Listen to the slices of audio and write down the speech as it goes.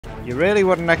You really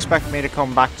wouldn't expect me to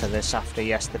come back to this after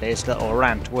yesterday's little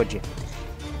rant, would you?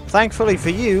 Thankfully for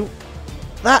you,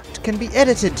 that can be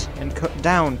edited and cut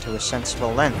down to a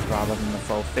sensible length rather than the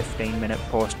full 15-minute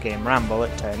post-game ramble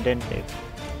it turned into.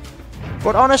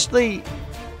 But honestly,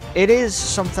 it is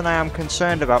something I am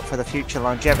concerned about for the future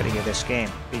longevity of this game,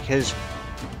 because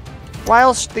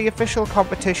whilst the official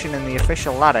competition in the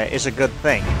official ladder is a good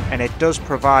thing, and it does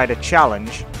provide a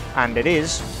challenge, and it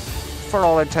is, for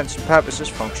all intents and purposes,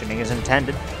 functioning as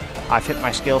intended, I've hit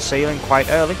my skill ceiling quite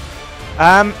early.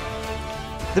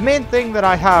 The main thing that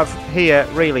I have here,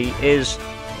 really, is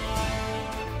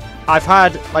I've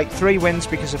had, like, 3 wins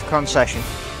because of concession,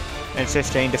 and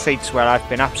 15 defeats where I've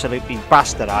been absolutely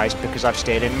bastardized because I've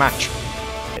stayed in match.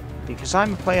 Because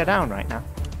I'm a player down right now.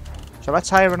 So let's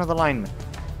hire another lineman.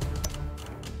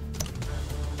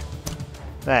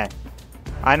 There.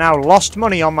 I now lost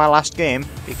money on my last game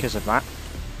because of that.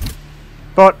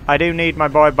 But I do need my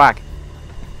boy back.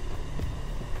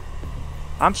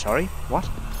 I'm sorry, what?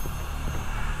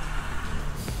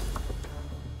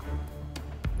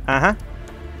 Uh-huh.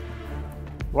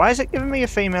 Why is it giving me a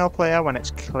female player when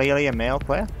it's clearly a male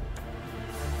player?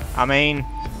 I mean,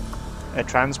 are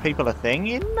trans people a thing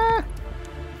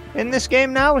in this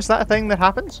game now? Is that a thing that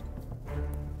happens?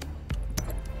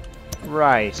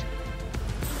 Right.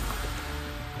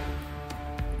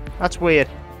 That's weird.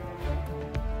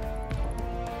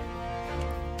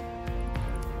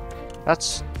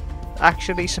 That's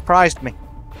actually surprised me.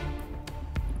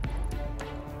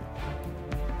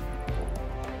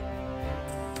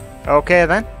 Okay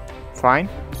then, fine.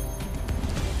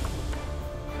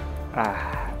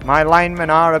 My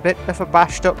linemen are a bit of a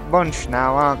bashed up bunch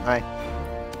now, aren't they?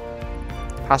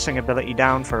 Passing ability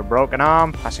down for a broken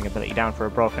arm, passing ability down for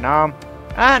a broken arm,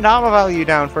 and armor value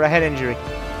down for a head injury.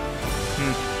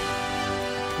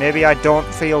 Maybe I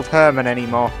don't field Herman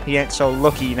anymore. He ain't so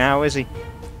lucky now, is he?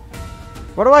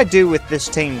 What do I do with this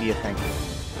team, do you think?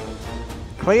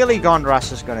 Clearly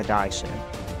Gondras is going to die soon.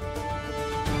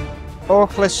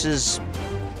 Orclis is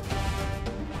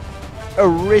a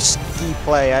risky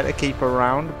player to keep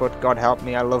around, but God help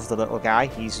me, I love the little guy.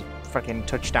 He's a freaking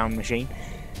touchdown machine.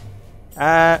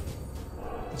 Duart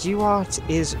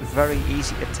is very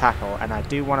easy to tackle, and I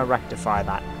do want to rectify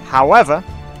that. However,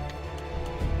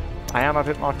 I am a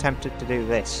bit more tempted to do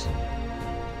this.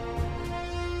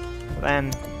 But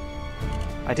then,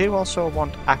 I do also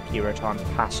want accurate on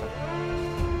passing.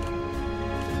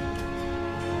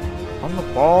 On the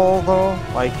ball, though,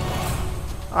 like,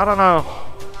 I don't know.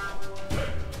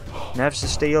 Nerves of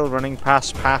Steel, running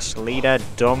pass, leader,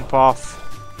 dump off,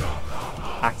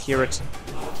 accurate.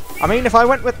 I mean, if I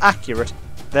went with accurate,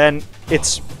 then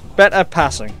it's better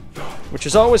passing, which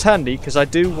is always handy because I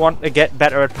do want to get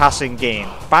better at passing game.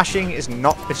 Bashing is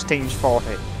not this team's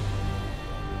forte.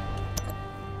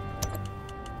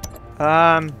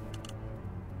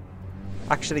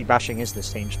 Actually, bashing is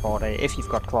this team's forte if you've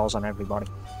got claws on everybody.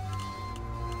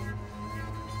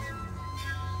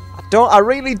 I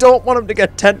really don't want him to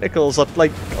get tentacles or,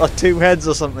 like, or 2 heads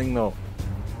or something, though.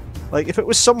 Like, if it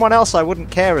was someone else, I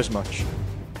wouldn't care as much.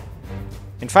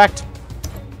 In fact,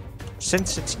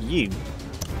 since it's you...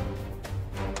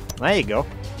 There you go.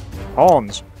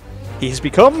 Horns. He's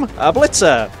become a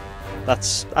blitzer.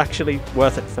 That's actually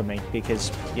worth it for me, because,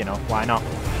 you know, why not?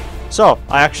 So,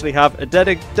 I actually have a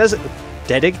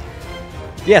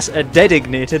Yes, a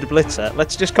designated blitzer.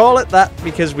 Let's just call it that,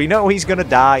 because we know he's going to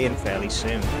die in fairly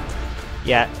soon.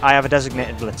 Yeah, I have a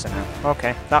designated blitzer now.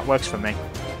 Okay, that works for me.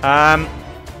 I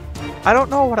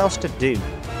don't know what else to do.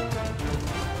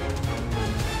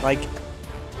 Like,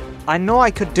 I know I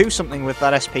could do something with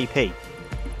that SPP,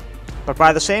 but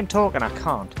by the same token, I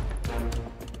can't.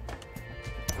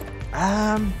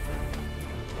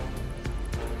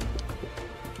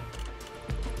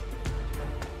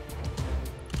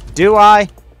 Do I?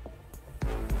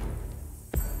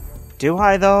 Do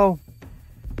I, though?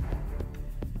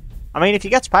 I mean, if he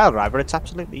gets Pile Driver, it's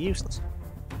absolutely useless.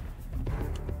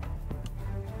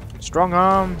 Strong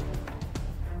Arm.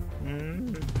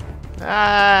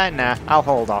 Nah, I'll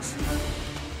hold off.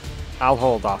 I'll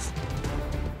hold off.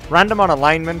 Random on a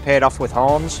lineman paid off with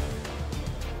horns.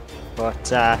 But,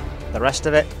 the rest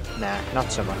of it, nah,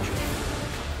 not so much.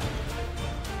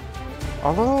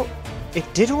 Although,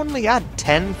 it did only add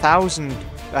 10,000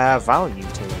 value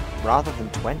to it, rather than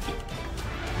 20.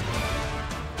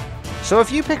 So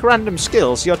if you pick random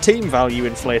skills, your team value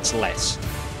inflates less.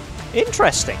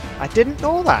 Interesting, I didn't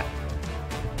know that.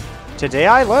 Today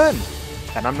I learned,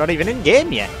 and I'm not even in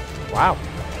game yet. Wow.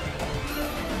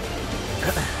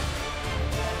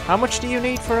 How much do you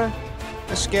need for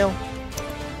a skill?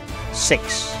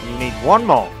 6. You need 1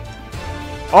 more.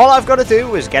 All I've got to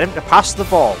do is get him to pass the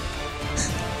ball.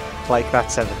 Like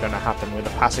that's ever going to happen with a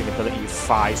passing ability of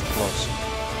 5+.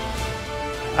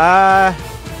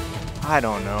 I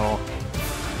don't know.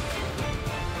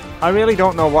 I really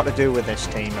don't know what to do with this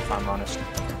team, if I'm honest.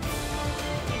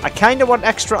 I kind of want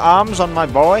extra arms on my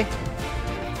boy.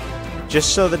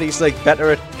 Just so that he's like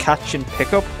better at catch and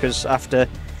pick up, because after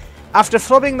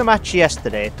flubbing the match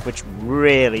yesterday, which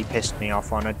really pissed me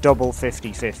off on a double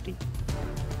 50-50,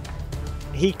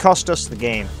 he cost us the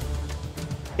game.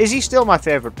 Is he still my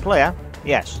favourite player?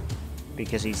 Yes,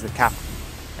 because he's the captain,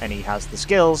 and he has the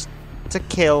skills to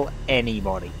kill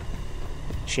anybody.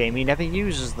 Shame he never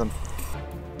uses them.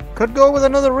 Could go with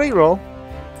another reroll.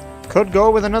 Could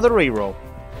go with another reroll.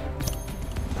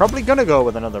 Probably gonna go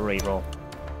with another reroll.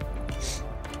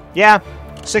 Yeah,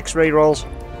 6 rerolls.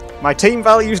 My team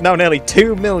value is now nearly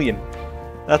 2 million.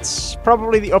 That's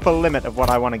probably the upper limit of what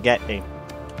I want to get to.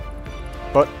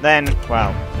 But then,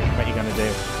 well, what are you gonna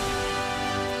do?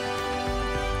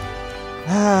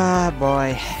 Ah,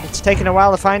 boy. It's taken a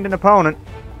while to find an opponent.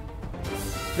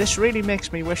 This really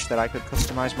makes me wish that I could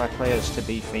customize my players to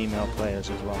be female players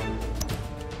as well.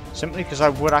 Simply because I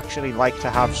would actually like to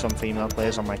have some female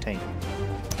players on my team.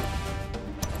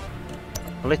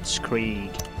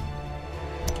 Blitzkrieg.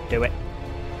 Do it.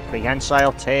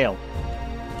 Prehensile tail.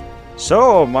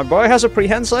 So, my boy has a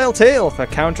prehensile tail for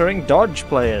countering dodge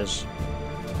players.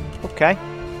 Okay.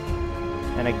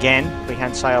 And again,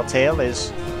 prehensile tail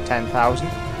is 10,000.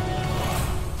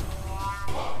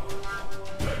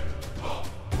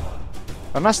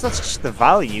 Unless that's just the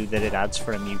value that it adds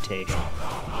for a mutation.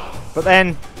 But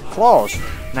then, claws,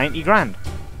 90 grand.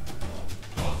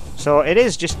 So it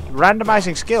is just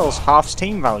randomizing skills halves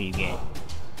team value gain.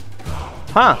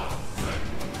 Huh.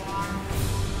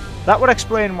 That would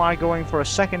explain why going for a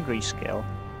secondary skill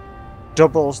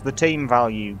doubles the team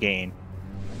value gain.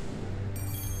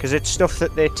 Because it's stuff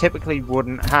that they typically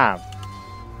wouldn't have.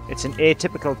 It's an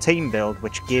atypical team build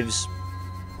which gives,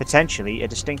 potentially, a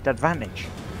distinct advantage.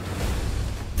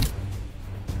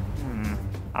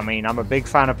 I mean, I'm a big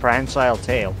fan of Prehensile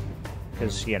Tail.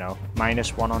 Because, you know,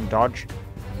 -1 on dodge.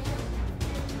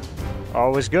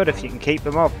 Always good if you can keep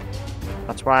them up.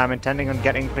 That's why I'm intending on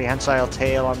getting Prehensile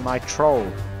Tail on my Troll.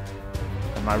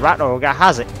 And my Rat Ogre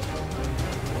has it.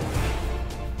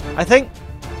 I think,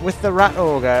 with the Rat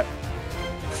Ogre,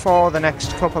 for the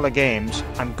next couple of games,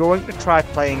 I'm going to try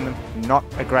playing them not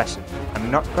aggressive. I'm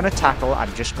not going to tackle,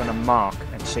 I'm just going to mark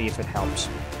and see if it helps.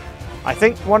 I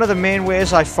think one of the main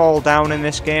ways I fall down in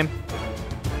this game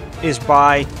is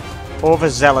by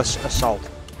overzealous assault.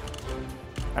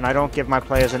 And I don't give my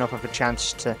players enough of a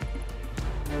chance to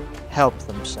help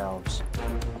themselves.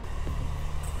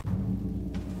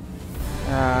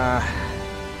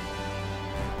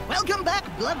 Welcome back,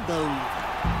 Bloodbone.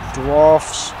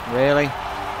 Dwarfs, really?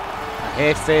 I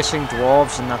hate facing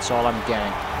dwarves and that's all I'm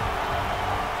getting.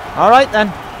 Alright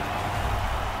then.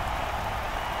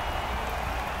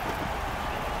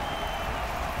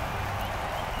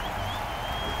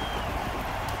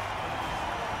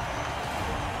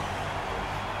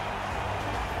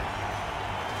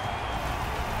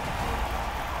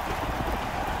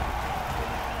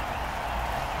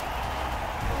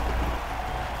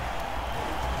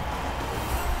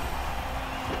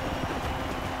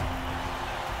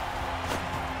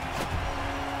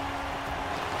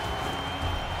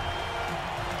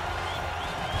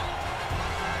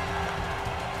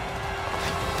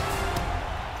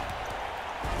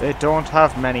 They don't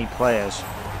have many players.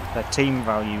 Their team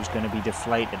value is going to be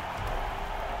deflated.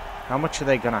 How much are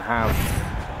they going to have?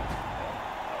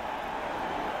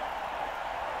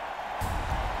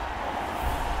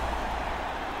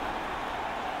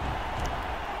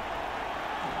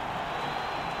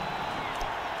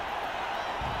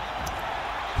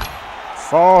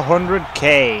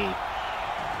 $400k.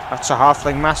 That's a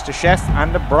Halfling Master Chef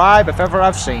and a bribe if ever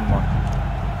I've seen one.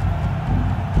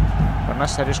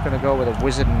 Unless they're just going to go with a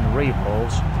Wizard and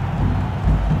rerolls.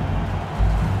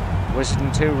 Wizard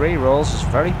and 2 rerolls is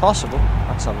very possible.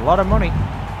 That's a lot of money.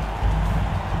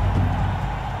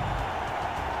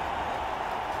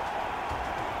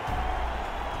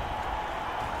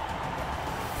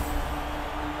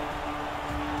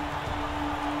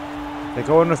 They're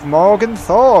going with Morgan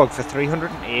Thorg for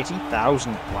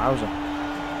 380,000. Wowza.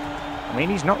 I mean,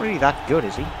 he's not really that good,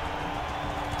 is he?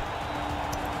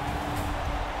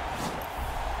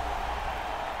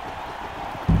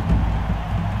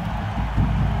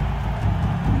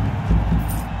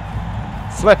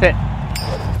 Flip it.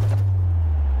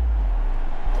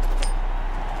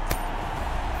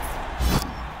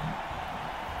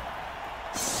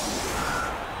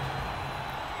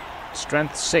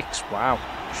 Strength 6. Wow.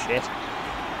 Shit.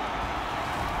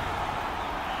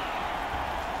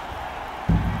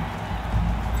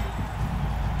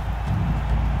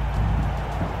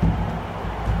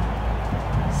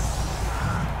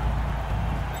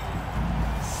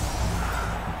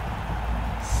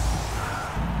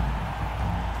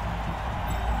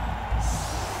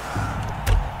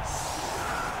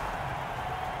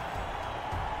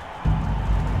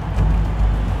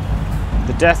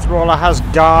 Death Roller has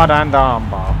guard and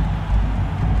armbar.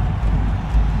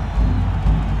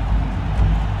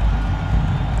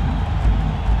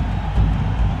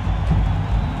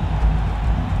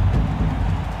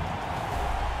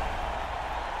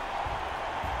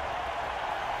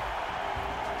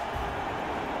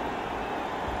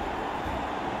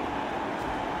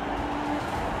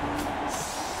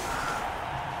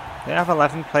 They have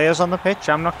 11 players on the pitch.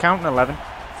 I'm not counting 11.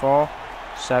 4,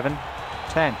 7,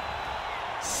 10.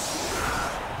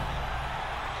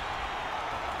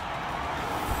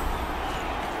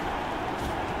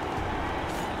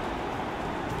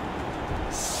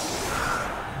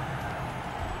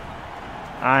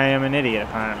 I am an idiot,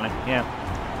 apparently. Yeah.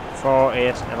 4,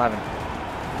 8, 11.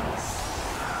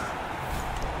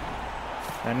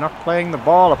 They're not playing the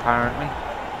ball, apparently.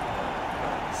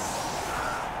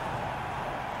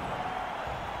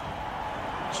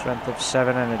 Strength of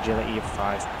 7 and agility of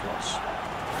 5+.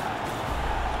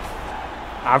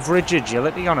 Average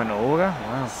agility on an ogre?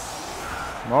 Wow.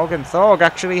 Morgan Thorg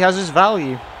actually has his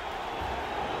value.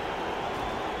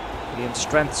 He in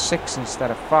strength 6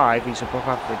 instead of 5. He's above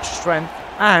average strength.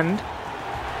 And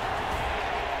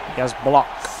he has block.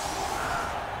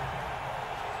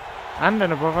 And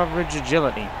an above average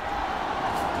agility.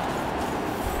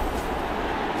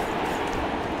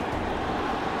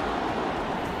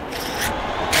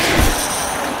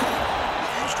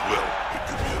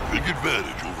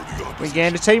 Advantage over the opposition. We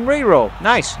gained a team reroll.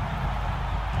 Nice.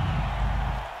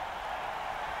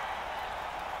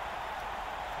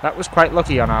 That was quite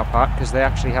lucky on our part because they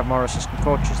actually have more assistant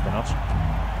coaches than us.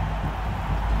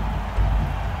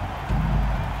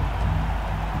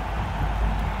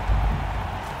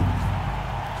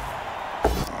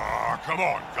 Come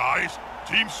on, guys.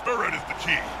 Team spirit is the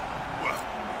key. Well,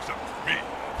 except for me.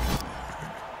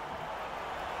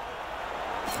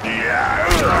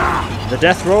 Yeah. The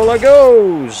Death Roller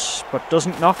goes, but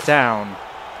doesn't knock down.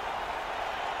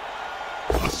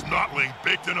 A snotling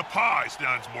baked in a pie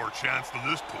stands more chance than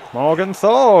this poor. Morgan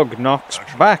Thorg knocks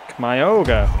back my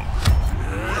ogre.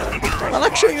 Well,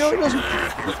 actually, no, he doesn't.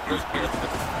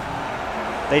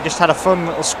 They just had a fun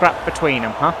little scrap between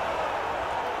them, huh?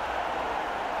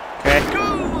 Okay.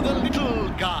 Go, the little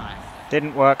guy.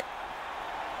 Didn't work.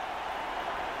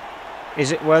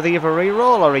 Is it worthy of a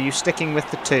reroll, or are you sticking with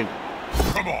the 2?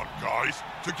 Come on, guys.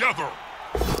 Together.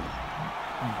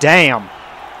 Damn.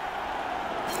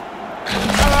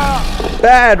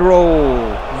 Bad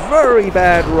roll. Very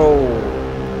bad roll.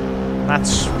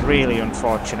 That's really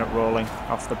unfortunate rolling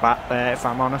off the bat there, if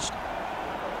I'm honest.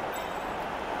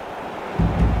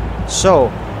 So,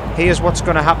 here's what's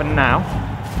going to happen now.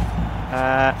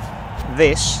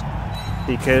 This,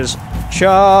 because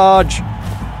charge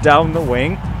down the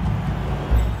wing.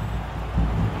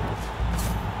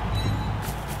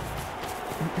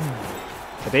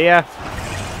 Here.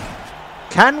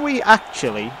 Can we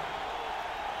actually...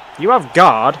 You have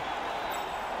guard,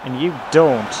 and you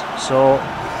don't, so...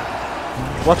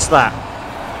 What's that?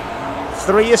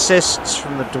 3 assists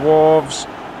from the dwarves.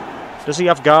 Does he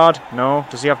have guard? No.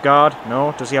 Does he have guard?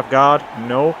 No. Does he have guard?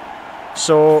 No.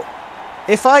 So,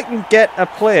 if I can get a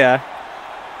player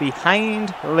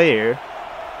behind Lear,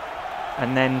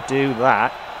 and then do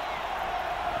that...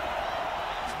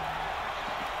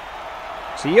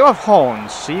 So you have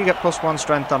horns, so you get +1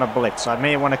 strength on a blitz. I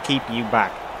may want to keep you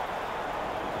back.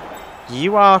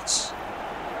 Ewart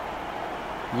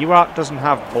doesn't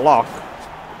have block.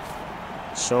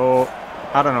 So,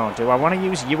 I don't know. Do I want to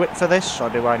use Ewart for this,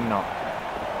 or do I not?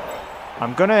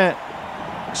 I'm going to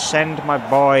send my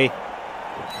boy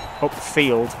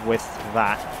upfield with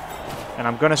that. And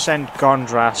I'm going to send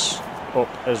Gondras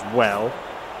up as well.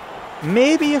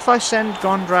 Maybe if I send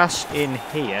Gondras in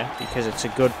here, because it's a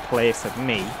good play for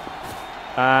me,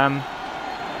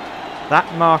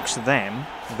 that marks them.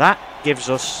 That gives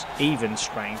us even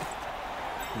strength.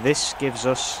 This gives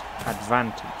us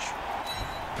advantage.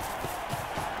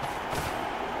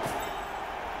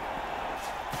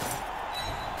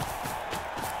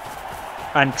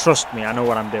 And trust me, I know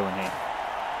what I'm doing here.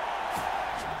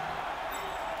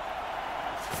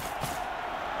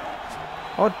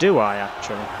 Or do I,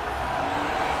 actually?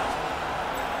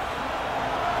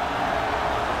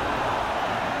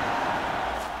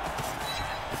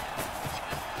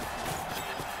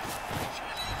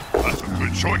 That's a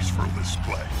good choice for this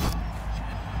play.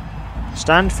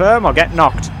 Stand firm or get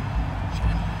knocked.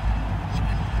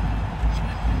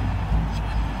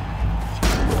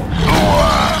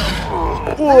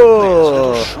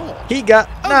 Whoa! He got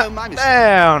knocked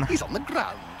down. He's on the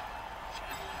ground.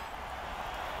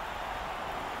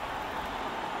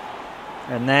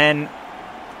 And then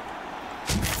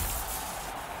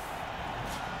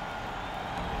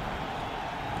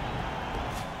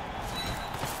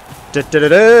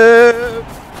Da-da-da-da.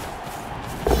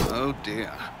 Oh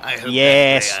dear. I hope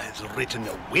Yes. that player has written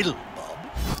a will, Bob.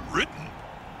 Written.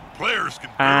 Players can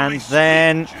And barely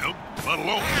then- speak, Jim, let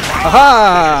alone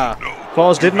Aha! No,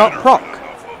 Claws did you've not never proc. had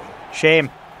enough of 'em. Shame.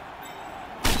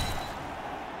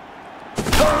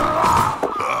 It's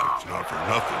not for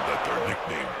nothing that they're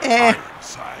nicknamed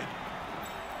Ironside.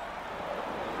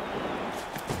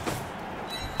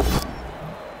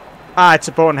 Ah, it's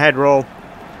a bonehead roll.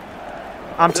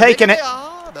 I'm taking The it. bigger they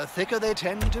are, the thicker they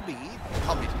tend to be.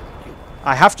 Committed.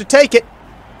 I have to take it.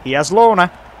 He has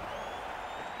Lorna.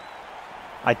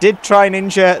 I did try and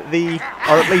injure the,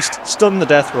 or at least stun the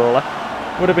Death Roller.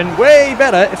 Would have been way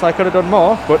better if I could have done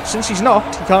more, but since he's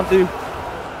knocked, he can't do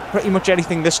pretty much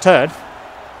anything this turn.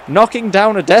 Knocking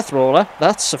down a Death Roller,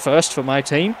 that's a first for my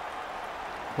team.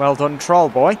 Well done, Troll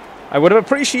Boy. I would have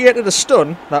appreciated a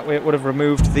stun, that way it would have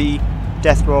removed the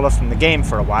Death Roller from the game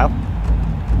for a while.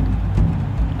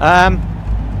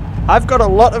 I've got a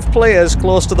lot of players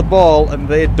close to the ball and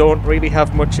they don't really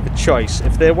have much of a choice.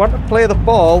 If they want to play the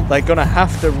ball, they're going to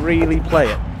have to really play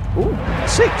it. Ooh,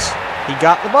 6. He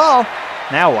got the ball.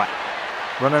 Now what?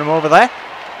 Running him over there?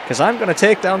 Because I'm going to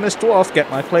take down this dwarf, get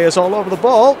my players all over the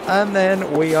ball, and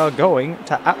then we are going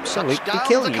to absolutely Touchdowns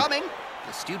kill are you. coming.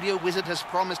 The studio wizard has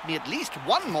promised me at least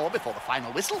one more before the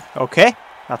final whistle. Okay,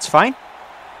 that's fine.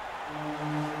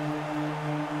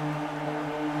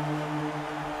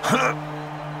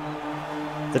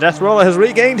 The Death Roller has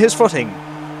regained his footing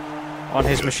on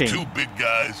his Just machine. 2 big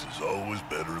guys is always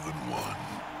better than one.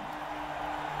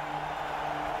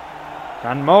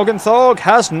 And Morgenthorg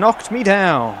has knocked me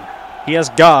down. He has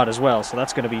guard as well, so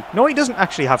that's going to be... No, he doesn't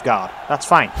actually have guard. That's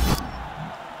fine.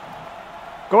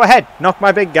 Go ahead, knock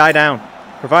my big guy down.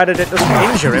 Provided it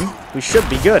doesn't injure him, we should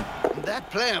be good. That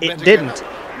player It better didn't. get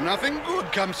up. Nothing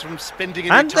good comes from spending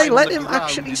any And time they on let the him ground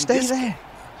actually in stay this there.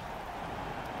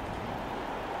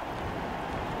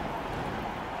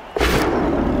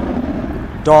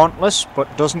 Dauntless,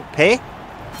 but doesn't pay.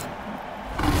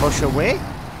 Push away.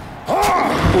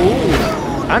 Ooh.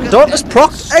 And Dauntless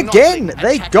procced again.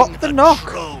 They got the knock.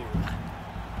 troll.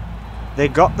 They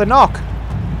got the knock.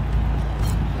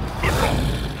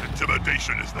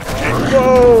 Intimidation is the key.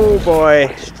 Whoa,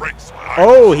 boy. Strength's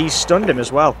Oh, he stunned him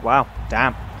as well. Wow,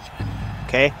 damn.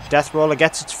 Okay, Death Roller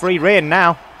gets its free reign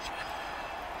now.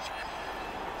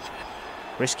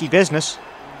 Risky business.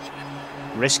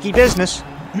 Risky business.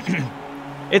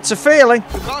 It's a failing.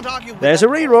 You can't argue with There's a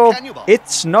that, reroll. can you, Bob?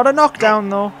 It's not a knockdown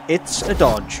though. It's a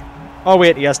dodge. Oh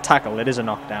wait, he has tackle. It is a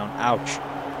knockdown. Ouch.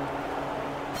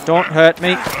 Don't hurt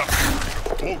me.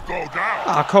 Won't go down.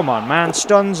 Ah, come on, man.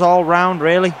 Stuns all round,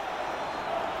 really?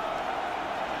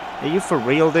 Are you for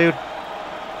real, dude?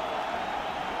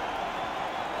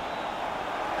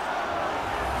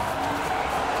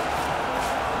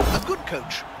 A good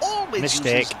coach always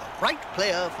Mistake. uses the right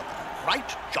player for the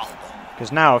right job.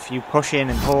 Because now if you push in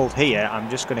and hold here, I'm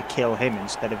just going to kill him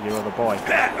instead of your other boy.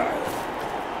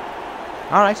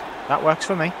 Alright, that works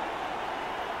for me.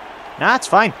 Nah, it's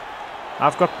fine.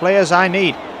 I've got players I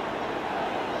need.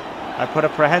 I put a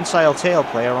prehensile tail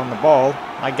player on the ball.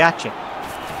 I got you.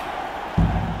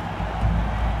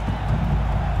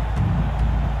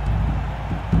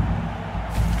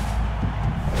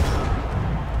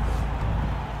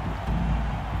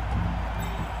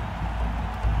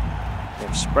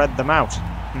 They've spread them out.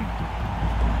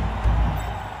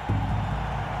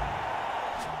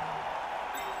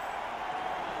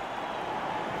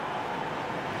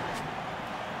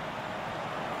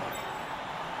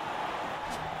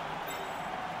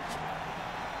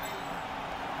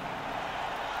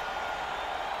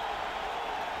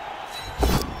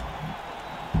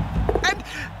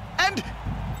 And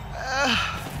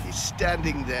he's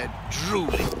standing there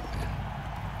drooling.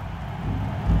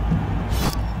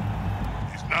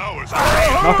 He's now as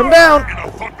Knock him down! in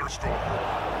a thunderstorm.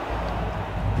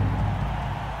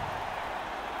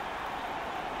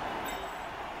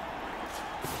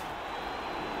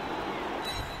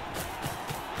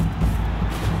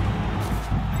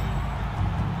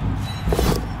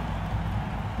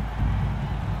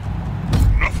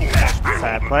 Nuffle must be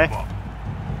Fair holding play. him up.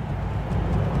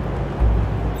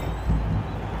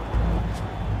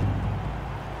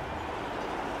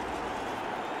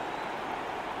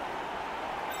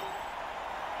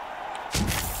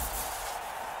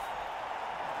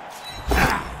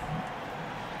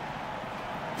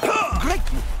 Great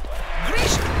move.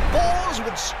 Greased balls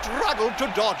would struggle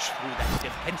to dodge through that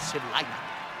defensive lineup.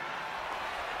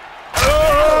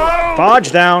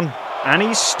 Barge down. And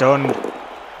he's stunned.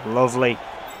 Lovely.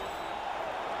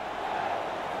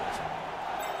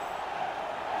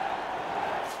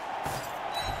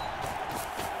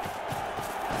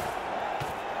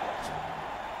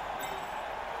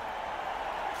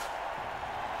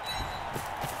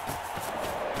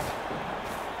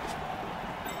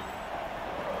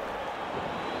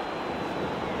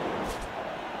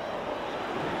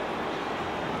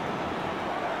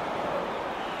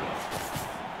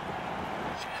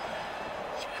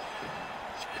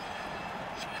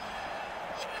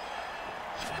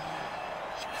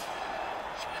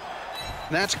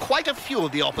 That's quite a few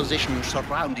of the opposition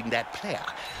surrounding that player.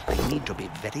 They need to be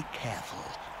very careful.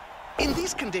 In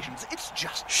these conditions, it's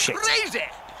just crazy.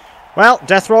 Well,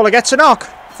 Death Roller gets a knock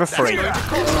for free. Now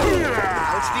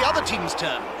it's the other team's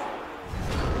turn.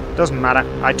 Doesn't matter.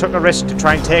 I took a risk to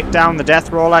try and take down the Death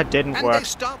Roller. Didn't And work. they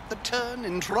start the turn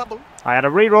in trouble. I had a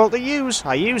reroll to use.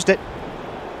 I used it.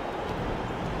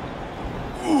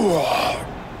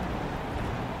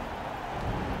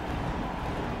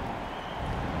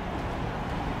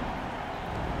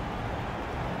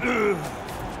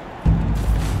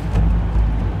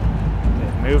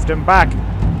 They've moved him back.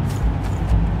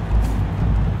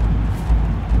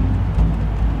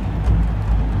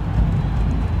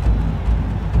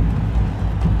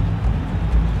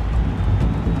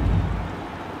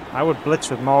 I would blitz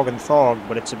with Morgan Thorg,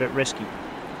 but it's a bit risky.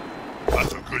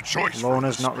 That's a good choice.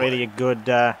 Lorna's not really a good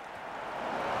boon,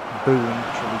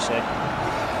 shall we say.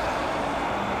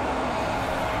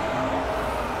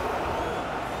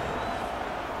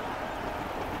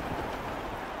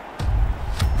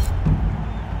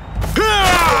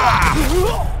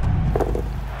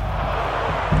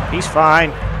 He's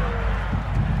fine.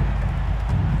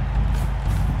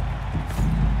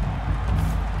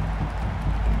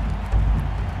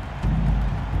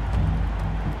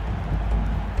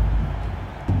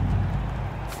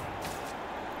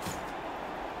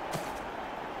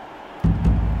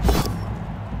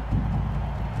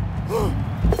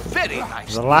 Very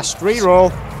nice. The last reroll.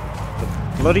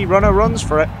 The bloody runner runs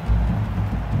for it.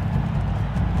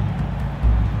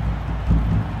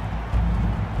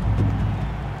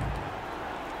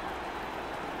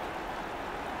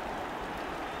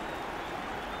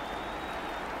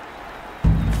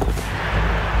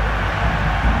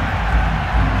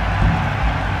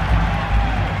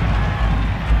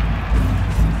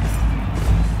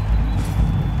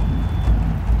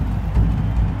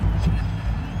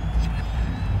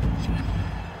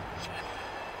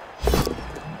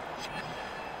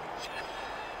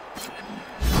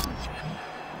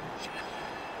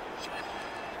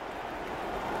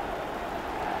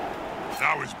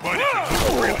 Now his buddy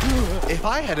can really. If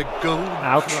I had a gold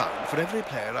Ouch. crown for every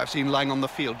player I've seen lying on the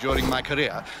field during my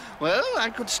career, well, I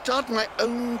could start my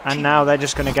own team. And now they're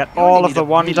just going to get You only all of need the a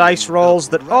one million dice rolls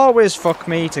that right? always fuck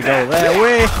me to go their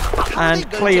way How are they and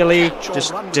going to clearly catch or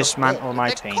just run with the dismantle ball? my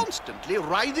They're team. constantly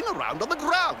writhing around on the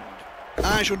ground.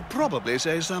 I should probably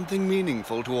say something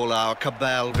meaningful to all our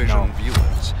Cabal Vision No.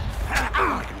 viewers.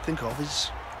 All I can think of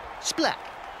is splat.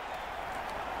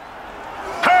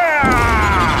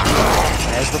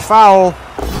 There's the foul.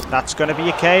 That's going to be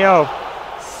a KO.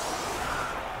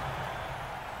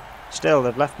 Still,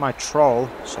 they've left my troll,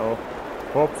 so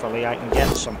hopefully I can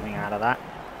get something out of that.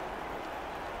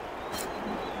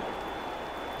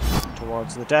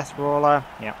 Towards the Death Roller.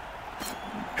 Yep.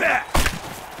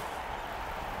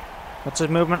 What's his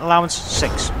movement allowance?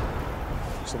 6.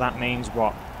 So that means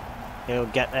what? He'll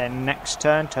get there next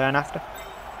turn, turn after.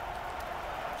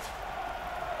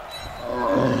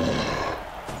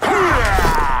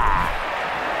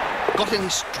 Got any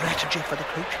strategy for the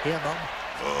coach here,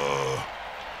 Bob?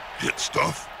 Hit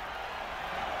stuff.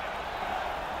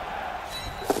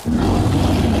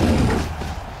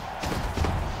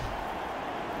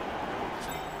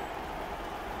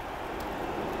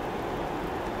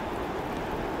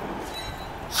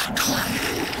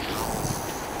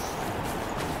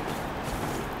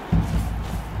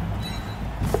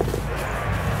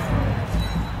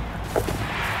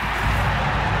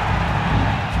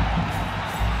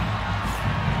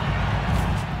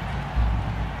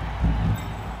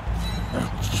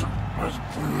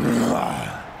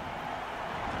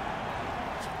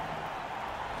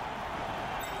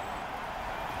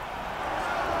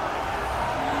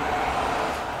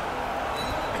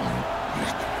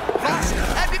 Fast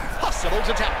and impossible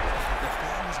to tell. The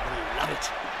fans will love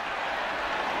it.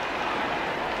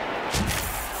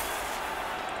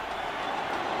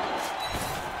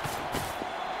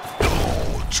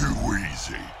 Oh, too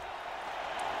easy.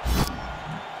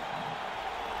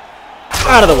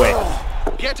 Out of the way.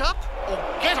 Get up or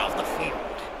get off the field.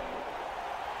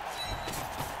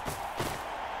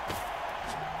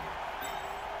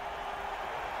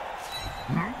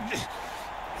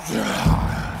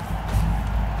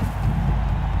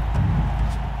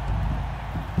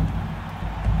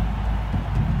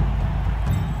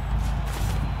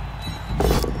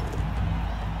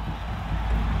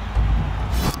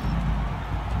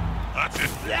 That's it.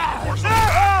 Force him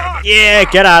back and Yeah,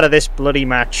 get out of this bloody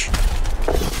match.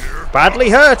 Badly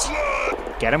hurt.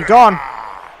 Get him gone.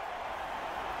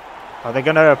 Are they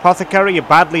going to apothecary you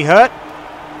badly hurt?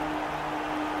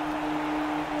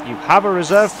 You have a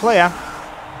reserve player.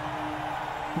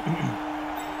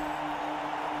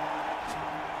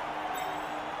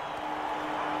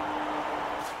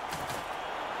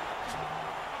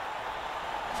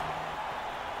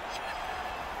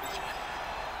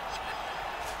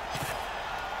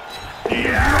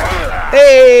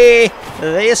 Hey!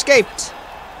 They escaped.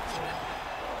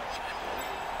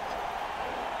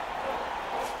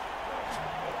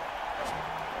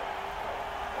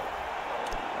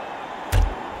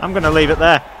 I'm going to leave it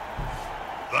there.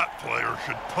 That player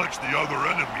should punch the other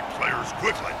enemy players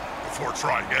quickly before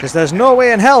trying anything. Because there's no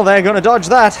way in hell they're going to dodge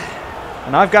that.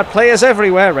 And I've got players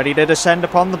everywhere ready to descend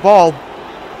upon the ball.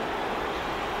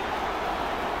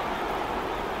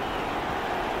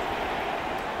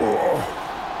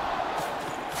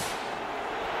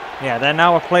 Yeah, they're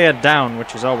now a player down,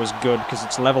 which is always good because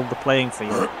it's leveled the playing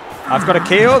field. I've got a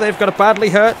KO, they've got a badly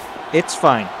hurt. It's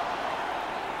fine.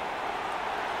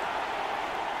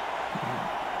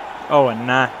 Oh, and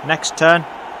next turn,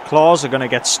 claws are going to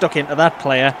get stuck into that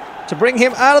player to bring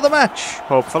him out of the match,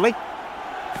 hopefully.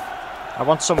 I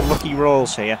want some lucky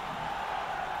rolls here.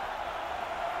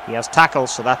 He has tackle,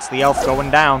 so that's the elf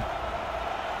going down.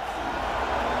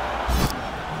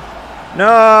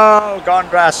 No,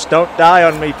 Gondras, don't die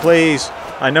on me, please.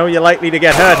 I know you're likely to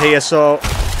get hurt here, so...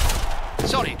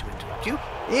 Sorry to interrupt you.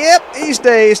 Yep, he's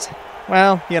dazed.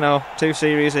 Well, you know, 2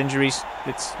 serious injuries.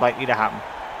 It's likely to happen.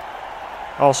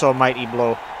 Also a mighty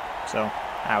blow, so,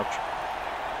 ouch.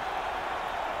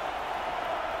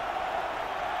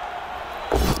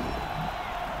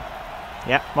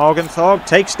 Yep, Morgenthau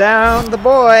takes down the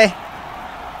boy.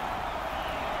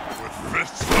 With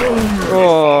fists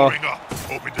Oh. following up,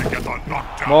 hoping to get the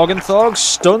knockdown. Morgenthau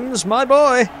stuns my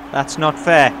boy. That's not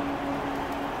fair.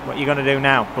 What are you going to do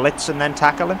now? Blitz and then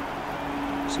tackle him?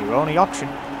 It's your only option.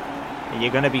 Are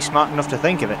you going to be smart enough to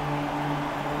think of it?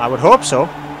 I would hope so.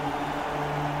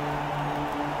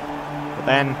 But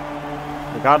then,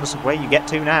 regardless of where you get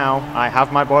to now, I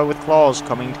have my boy with claws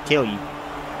coming to kill you.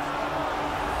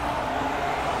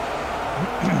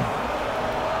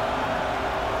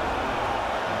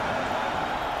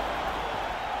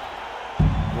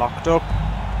 Locked up,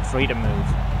 free to move.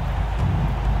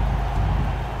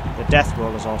 The death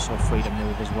roll is also free to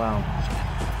move as well.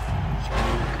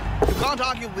 You can't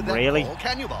argue with that Really? call,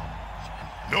 can you, Bob?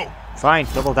 No. Fine,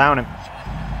 double down him.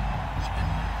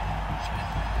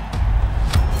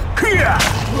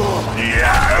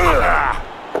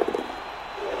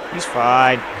 He's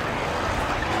fine.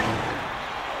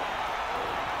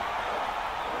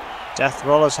 Death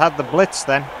Rollers had the blitz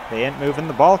then. They ain't moving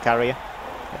the ball carrier.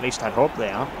 At least I hope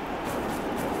they are.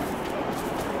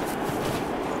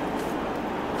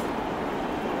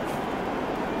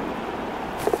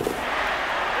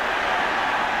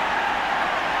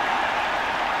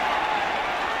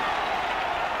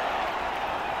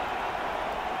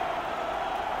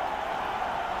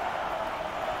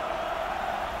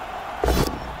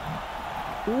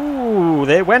 Ooh,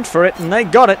 they went for it and they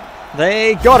got it.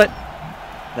 They got it.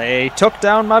 They took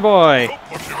down my boy. Don't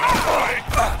push him out of the way.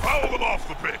 Foul them off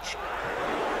the pitch.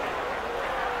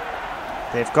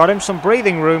 They've got him some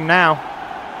breathing room now.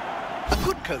 A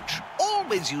good coach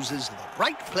always uses the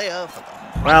right player for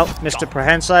the right Well, Mr.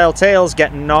 Prehensile Tail's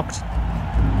getting knocked.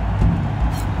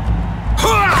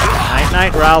 Night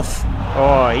night, Ralph.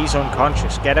 Oh, he's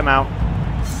unconscious. Get him out.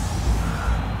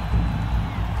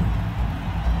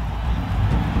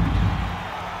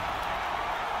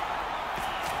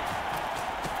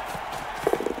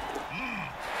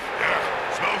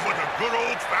 Yeah, smells like a good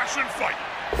old-fashioned fight.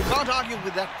 You can't argue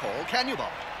with that call, can you,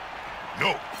 Bob?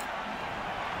 No.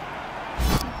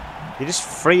 You're just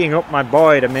freeing up my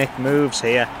boy to make moves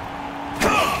here.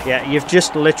 Yeah, you've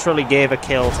just literally gave a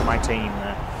kill to my team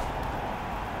there.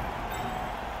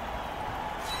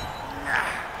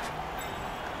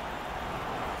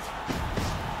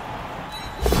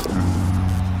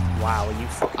 Wow, are you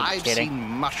fucking I've kidding? seen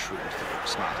mushrooms that look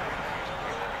smarter.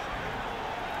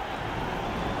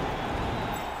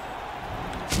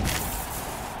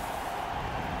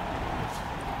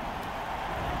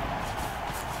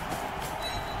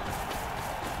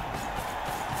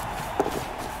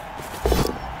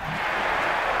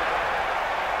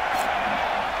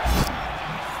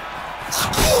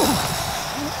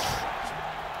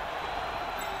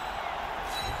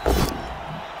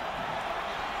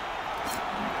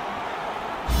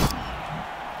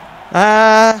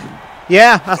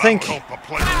 Yeah, I think Help the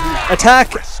player move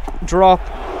attack, risk. drop,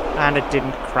 and it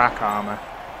didn't crack armor.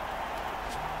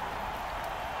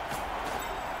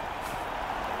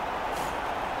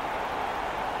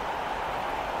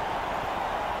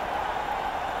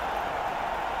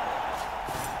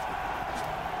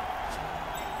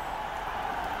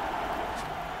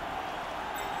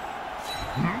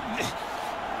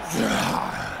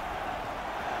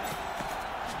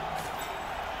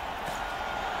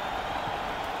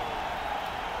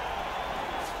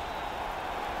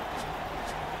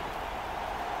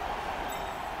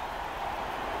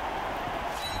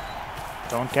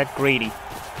 Don't get greedy.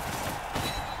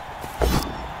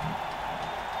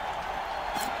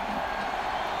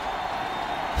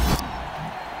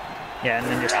 Yeah, and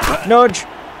then just nudge.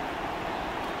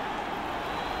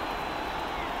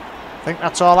 I think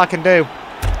that's all I can do.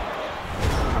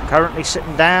 I'm currently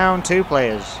sitting down 2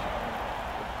 players.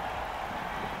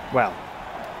 Well,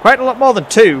 quite a lot more than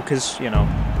 2, because, you know,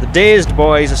 the dazed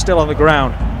boys are still on the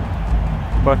ground.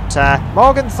 But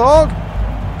Morgan Thorg,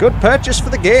 good purchase for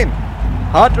the game.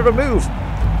 Hard to remove.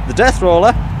 The Death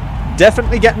Roller,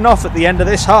 definitely getting off at the end of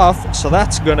this half, so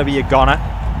that's going to be a goner.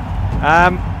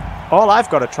 All I've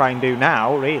got to try and do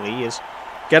now, really, is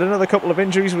get another couple of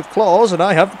injuries with claws, and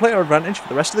I have the player advantage for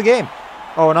the rest of the game.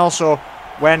 Oh, and also,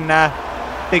 when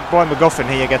Big Boy MacGuffin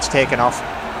here gets taken off,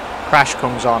 Crash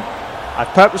comes on. I've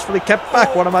purposefully kept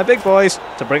back one of my big boys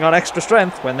to bring on extra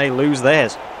strength when they lose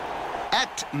theirs.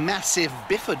 At Massive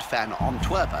Bifford fan on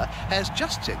Twerper has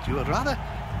just sent you a rather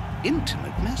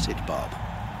intimate message, Bob.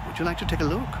 Would you like to take a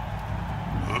look?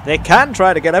 They can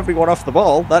try to get everyone off the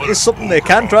ball. That is something they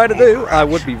can try to do. I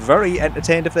would be very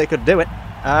entertained if they could do it.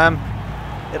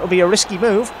 It'll be a risky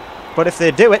move, but if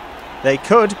they do it, they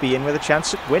could be in with a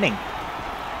chance at winning.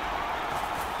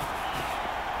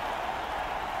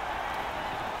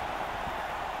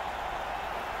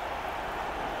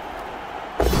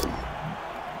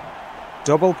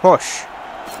 Double push.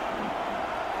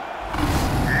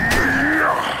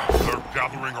 They're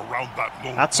gathering around that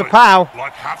low That's a plate, pow.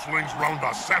 like halflings round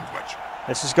a sandwich.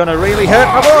 This is going to really hurt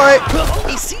my boy.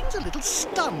 He seems a little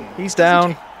stunned. He's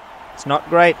down. It's not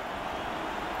great.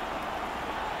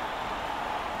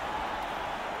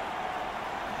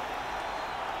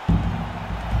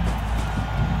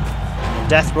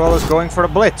 Death Roller's going for a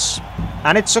blitz.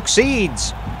 And it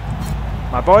succeeds.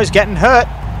 My boy's getting hurt.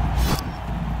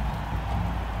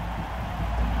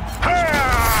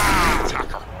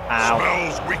 Attacker. Ow.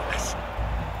 Smells weakness.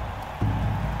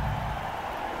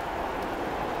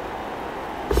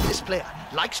 This player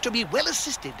likes to be well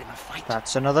assisted in a fight.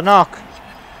 That's another knock.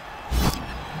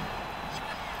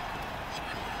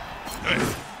 Hey,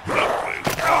 that play's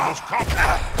almost caught.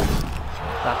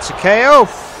 That's a KO.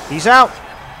 He's out.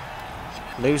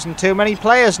 Losing too many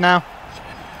players now.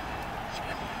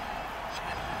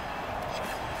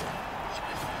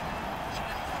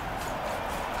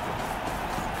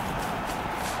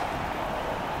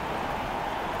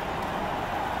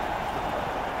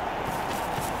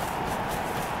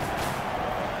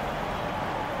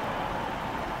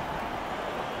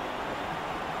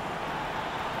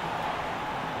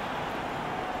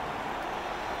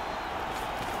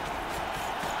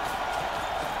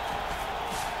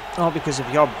 All because of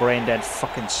your brain-dead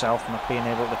fucking self not being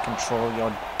able to control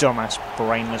your dumbass,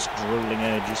 brainless, drooling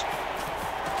urges.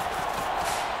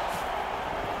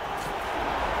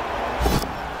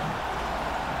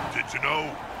 Did you know,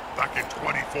 back in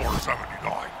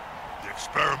 2479, the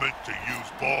experiment to use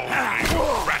balls made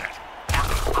of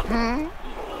granite?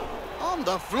 On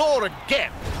the floor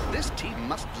again. This team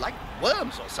must like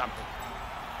worms or something.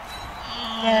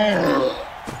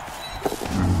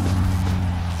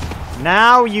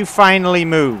 Now you finally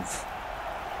move.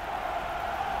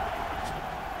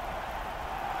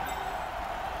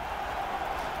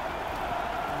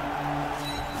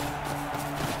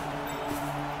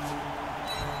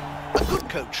 A good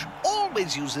coach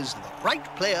always uses the right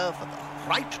player for the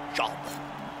right job.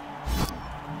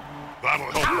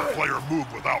 That'll help the player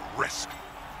move without risk.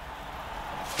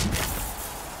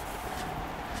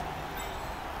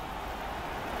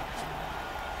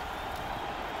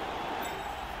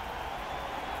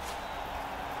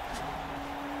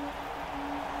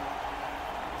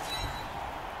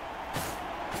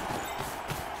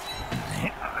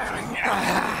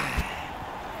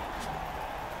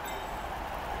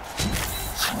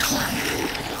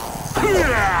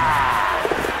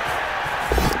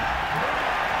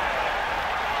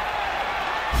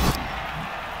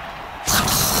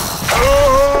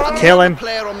 Kill him.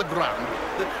 Player on the ground.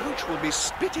 The coach will be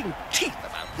spitting teeth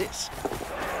about this.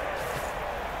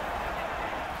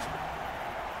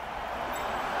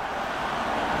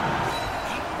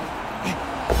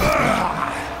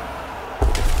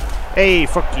 Hey,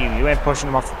 fuck you. You ain't pushing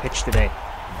him off the pitch today.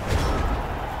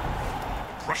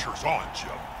 Pressure's on, Jim.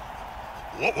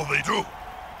 What will they do?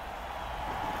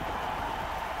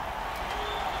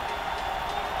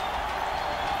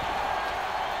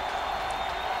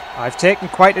 I've taken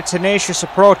quite a tenacious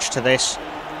approach to this,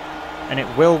 and it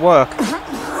will work.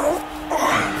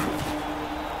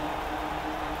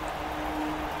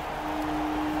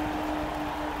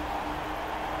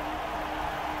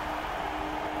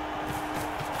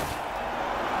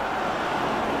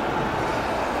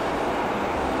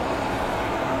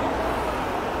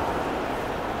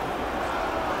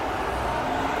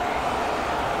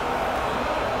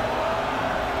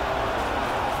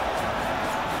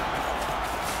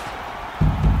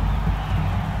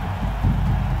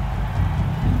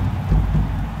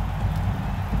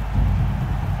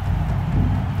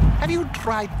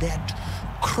 tried that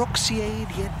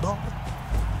Croxiade yet, Bob?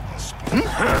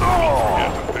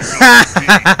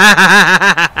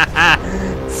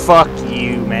 Fuck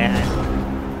you, man.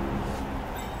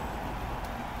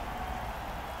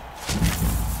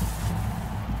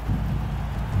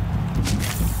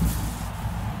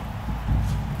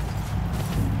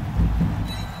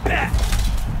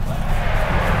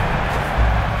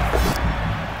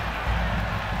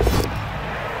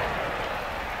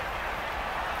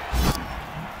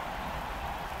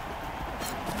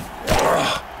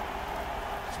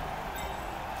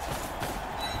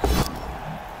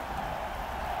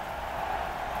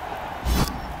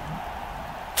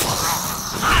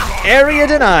 Area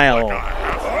denial.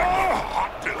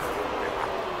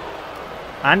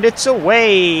 And it's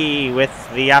away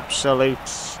with the absolute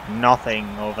nothing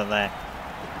over there.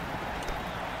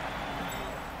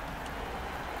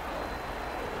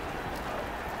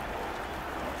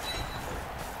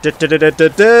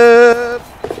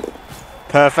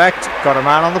 Perfect. Got a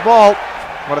man on the ball.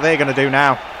 What are they going to do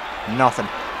now? Nothing.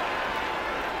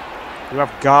 You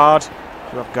have guard.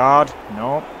 You have guard.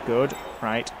 No. Good.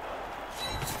 Right.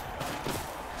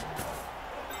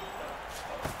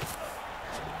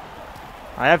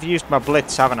 I have used my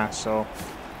blitz, haven't I? So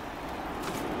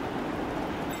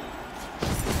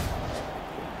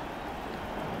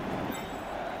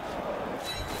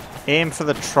aim for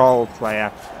the troll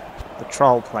player. The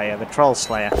troll player. The troll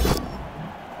slayer.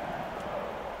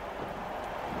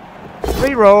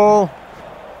 Reroll.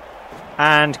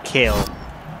 And kill.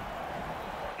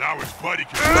 Now his buddy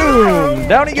Boom!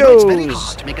 Down he You know, it's very goes.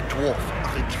 hard to make a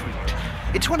dwarf retreat.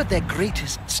 It's one of their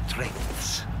greatest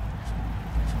strengths.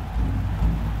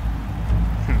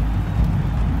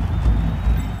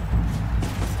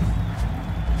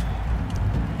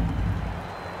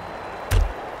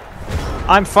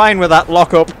 I'm fine with that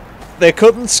lockup. They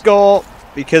couldn't score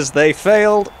because they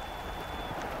failed.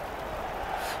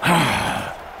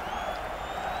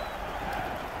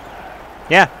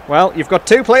 Yeah, well, you've got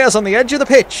two players on the edge of the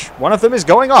pitch. One of them is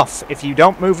going off if you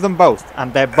don't move them both,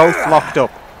 and they're both locked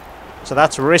up. So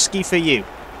that's risky for you.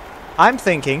 I'm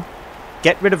thinking,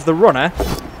 get rid of the runner,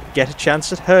 get a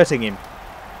chance at hurting him.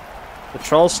 The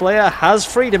Troll Slayer has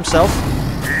freed himself.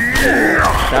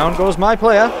 Down goes my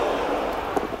player.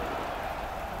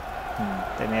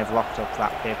 They may have locked up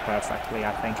that bit perfectly,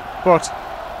 I think. But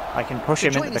I can push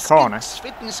him into the corner.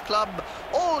 Fitness Club,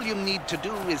 all you need to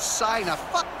do is sign a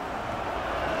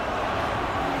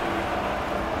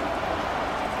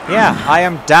Yeah, I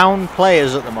am down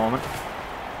players at the moment.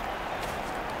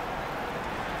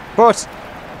 But,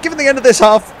 given the end of this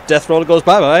half, Death Roller goes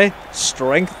bye-bye,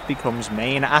 Strength becomes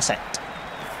main asset.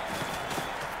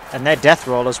 And their Death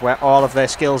Roller's where all of their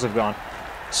skills have gone.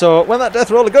 So, when that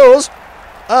Death Roller goes,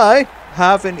 I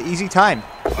have an easy time.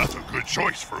 That's a good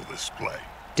choice for this play.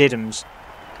 Diddums.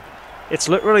 It's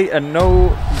literally a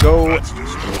no-go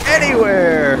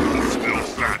anywhere.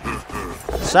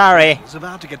 Sorry. He's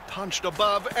about to get punched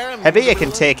above and Hebia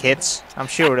can take hits. I'm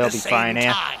sure he'll be fine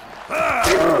here.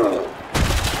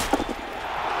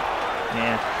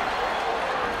 Yeah.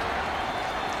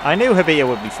 I knew Hebia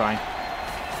would be fine.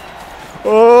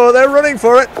 Oh, they're running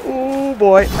for it. Oh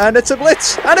boy. And it's a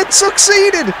blitz. And it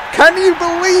succeeded. Can you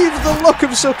believe the luck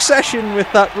of succession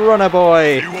with that runner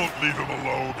boy? You won't leave him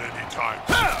alone anytime.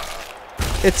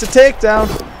 It's a takedown.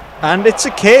 And it's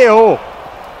a KO.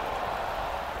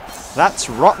 That's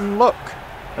rotten luck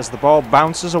as the ball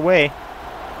bounces away.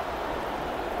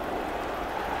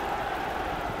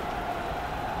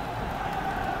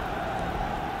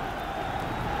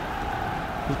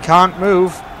 He can't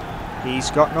move.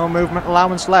 He's got no movement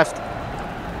allowance left.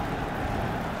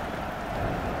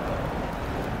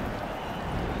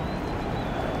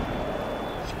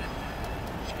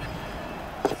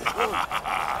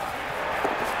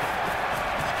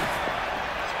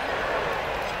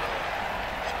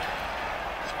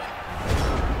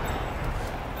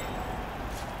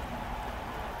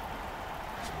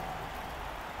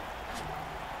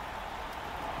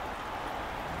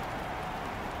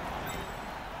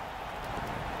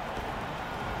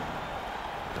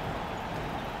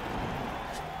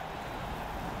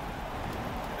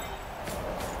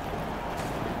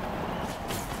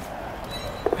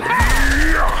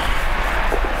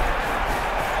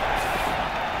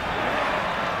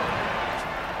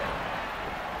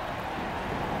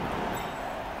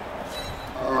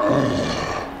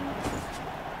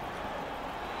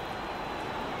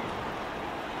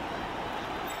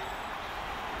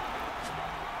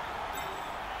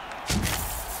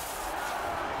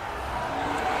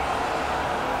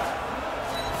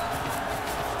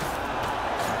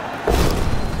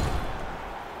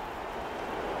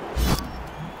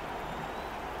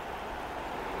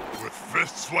 With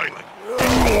fists flailing.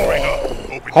 Straight up,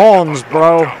 hoping to Horns, get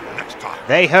bro. knocked down next time.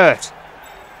 They hurt.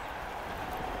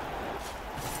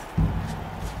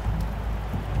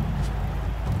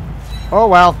 Oh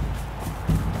well.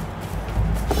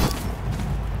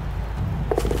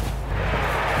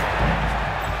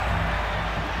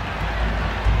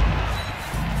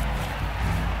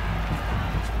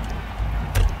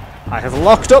 I have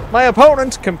locked up my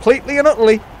opponent completely and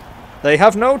utterly. They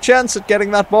have no chance at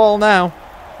getting that ball now,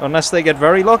 unless they get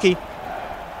very lucky.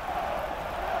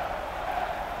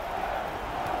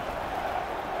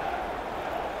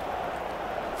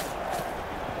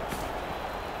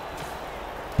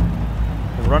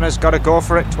 The runner's got to go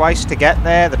for it twice to get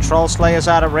there. The Troll Slayer's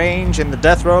out of range, and the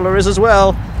Death Roller is as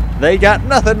well. They got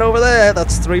nothing over there.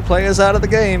 That's 3 players out of the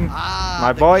game.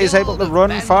 My boy is able to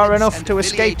run far enough to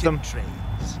escape them.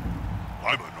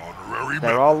 I'm an honorary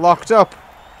They're member. all locked up.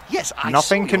 Yes, I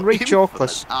Nothing saw can your reach infamous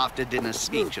Orclus. after-dinner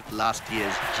speech at last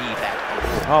year's GBAT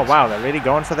Awards. Oh wow, they're really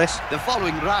going for this? The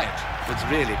following riot was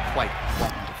really quite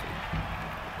wonderful.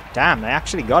 Damn, they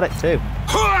actually got it too.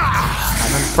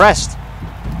 I'm impressed.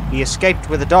 He escaped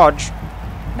with a dodge.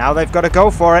 Now they've got to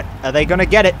go for it. Are they going to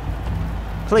get it?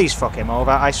 Please fuck him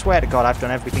over. I swear to God I've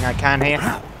done everything I can here.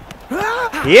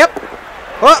 Yep.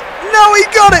 Oh, no, he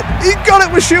got it! He got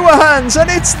it with sure hands, and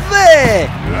it's there!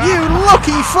 You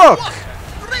lucky fuck!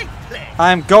 Great play!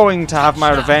 I'm going to have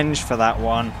my revenge for that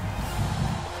one.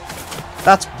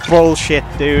 That's bullshit,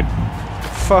 dude.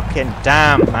 Fucking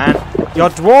damn, man. Your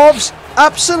dwarves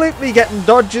absolutely getting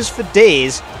dodges for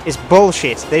days is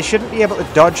bullshit. They shouldn't be able to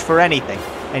dodge for anything,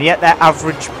 and yet they're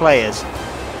average players.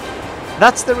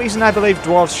 That's the reason I believe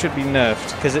dwarves should be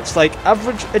nerfed, because it's like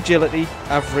average agility,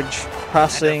 average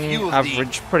passing,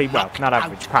 average, pretty well, not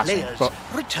average passing, but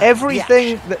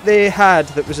everything that they had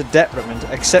that was a detriment,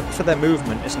 except for their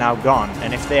movement, is now gone.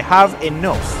 And if they have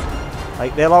enough,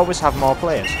 like, they'll always have more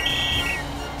players.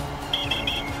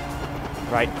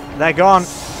 Right, they're gone.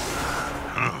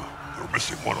 They're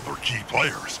missing one of their key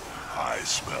players. I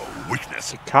smell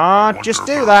weakness. You can't Wonder just if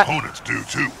do their that. Opponents do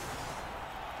too.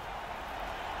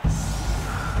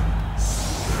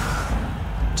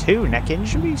 2 neck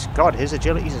injuries? God, his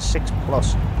agility's a 6+.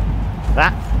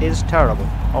 That is terrible.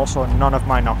 Also, none of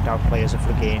my knocked out players have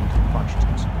regained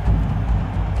consciousness.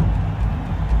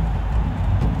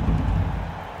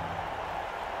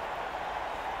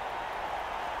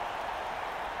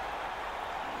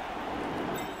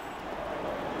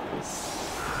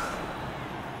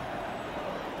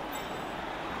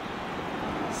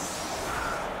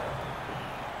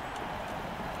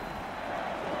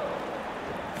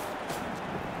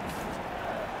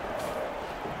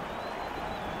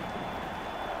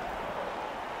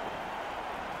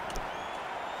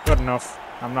 Good enough.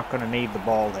 I'm not going to need the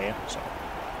ball there, so.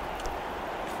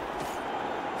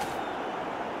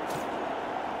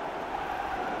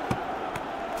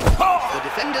 The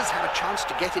defenders have a chance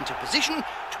to get into position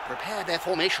to prepare their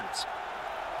formations.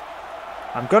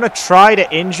 I'm going to try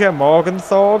to injure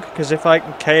Morgenthorg, because if I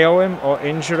can KO him or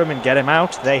injure him and get him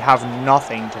out, they have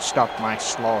nothing to stop my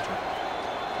slaughter.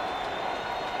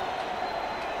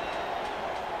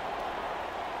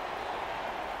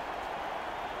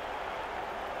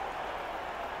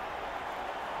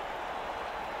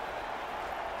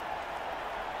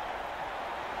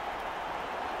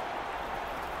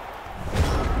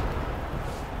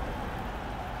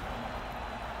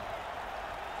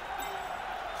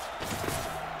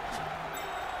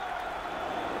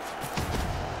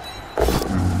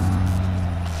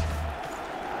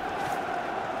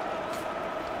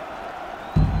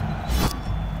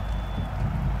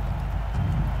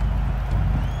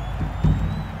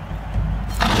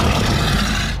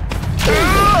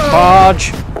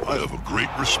 Barge! I have a great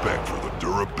respect for the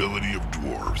durability of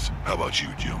dwarves. How about you,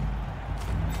 Jim?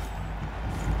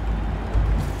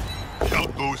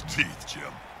 Count those teeth,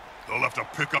 Jim. They'll have to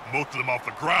pick up most of them off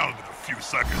the ground in a few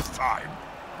seconds' time.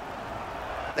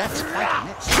 That's quite a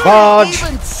mess. Barge!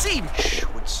 Even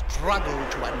Seach would struggle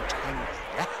to untangle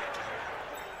that.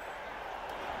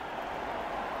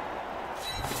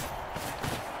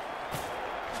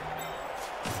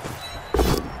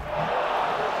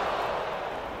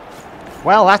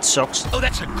 Well, that sucks. Oh,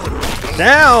 that's a good one.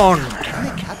 Down!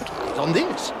 Can they capitalize on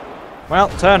this? Well,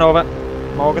 turnover.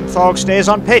 Morgenthorg stays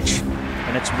on pitch,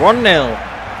 and it's 1-0.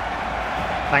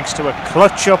 Thanks to a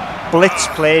clutch-up,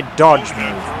 blitz-play dodge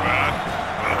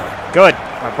move. Good,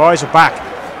 my boys are back.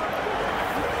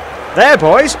 Their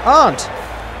boys aren't.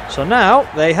 So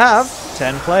now they have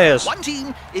 10 players. One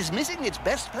team is missing its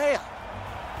best player.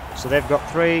 So they've got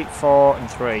 3, 4, and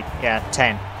 3. Yeah,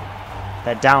 10.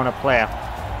 They're down a player.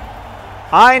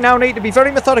 I now need to be very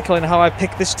methodical in how I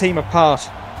pick this team apart.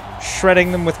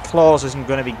 shredding them with claws isn't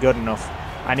going to be good enough.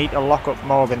 I need to lock up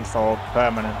Morgenthau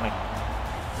permanently.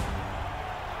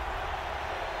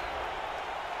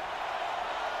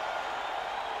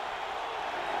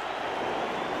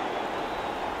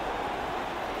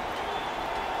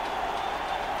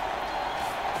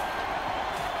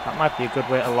 That might be a good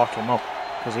way to lock him up.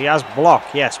 Because he has block,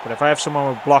 yes, but if I have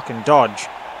someone with block and dodge,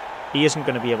 he isn't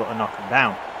going to be able to knock him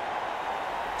down.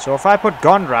 So if I put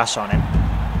Gondras on him...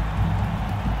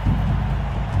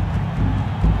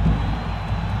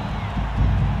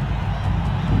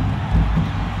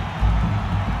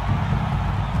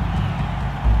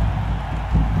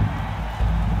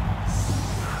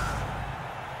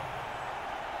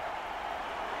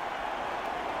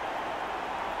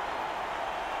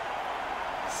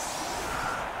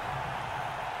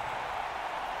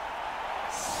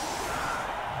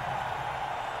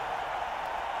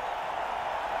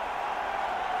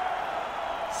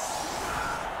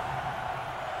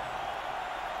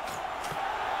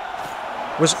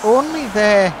 Was only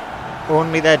their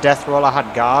death roller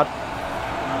had guard?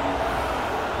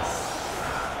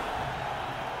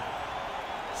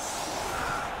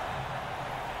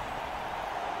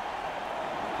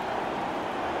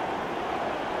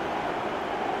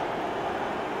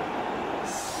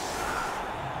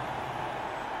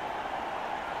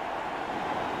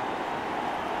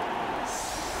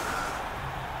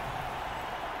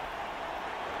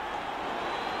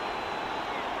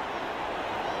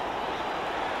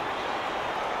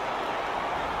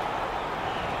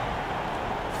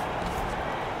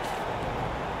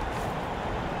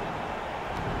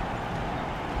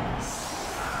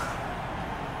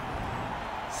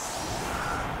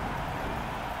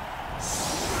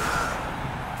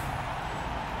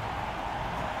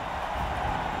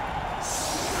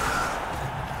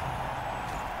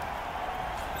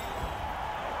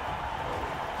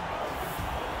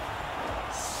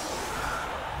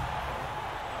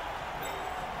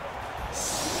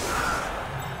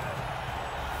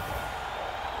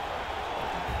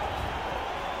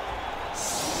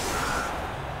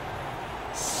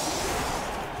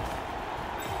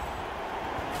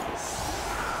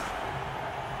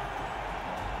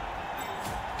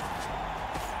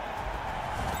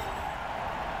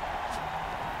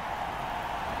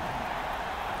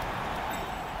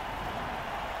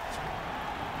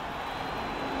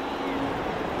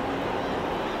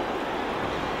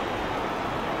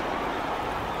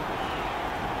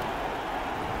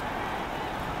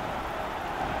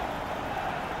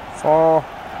 Four,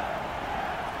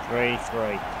 3, 3.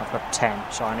 I've got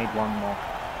 10, so I need one more.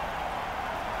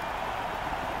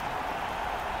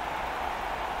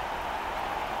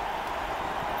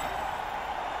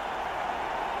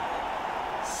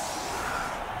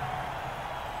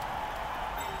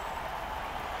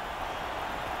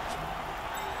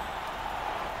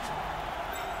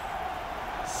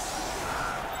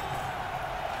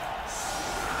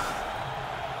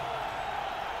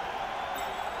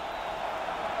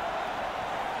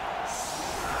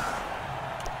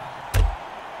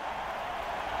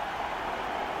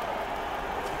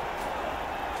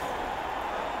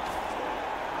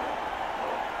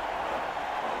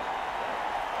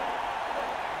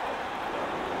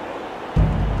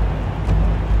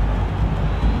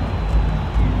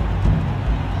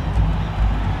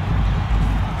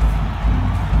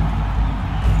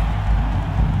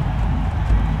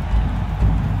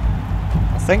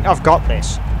 I think I've got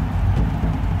this.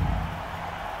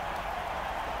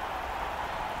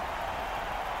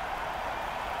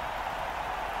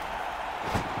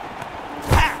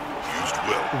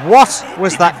 What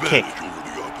was that kick?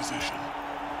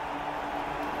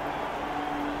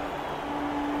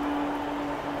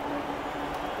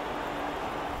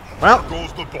 Well,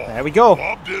 there we go.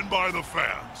 Lobbed in by the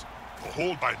fans. The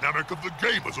whole dynamic of the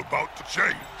game is about to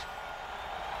change.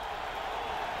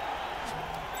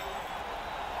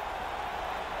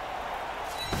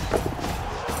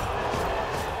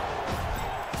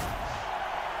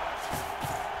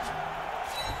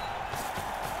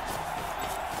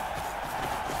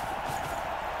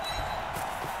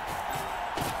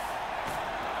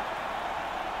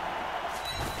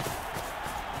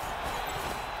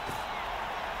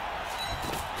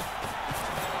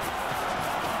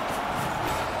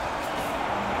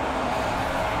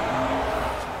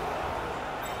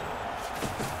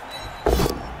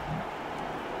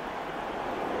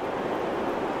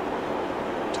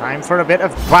 Time for a bit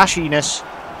of bashiness.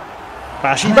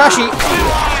 Bashy, bashy.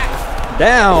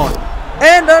 Down.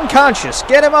 And unconscious.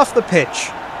 Get him off the pitch.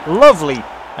 Lovely.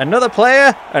 Another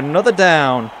player, another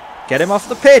down. Get him off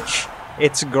the pitch.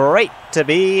 It's great to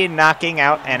be knocking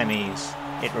out enemies.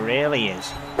 It really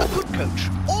is. A good coach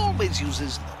always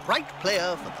uses the right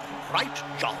player for the right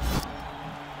job.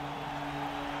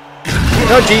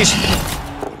 Oh, jeez.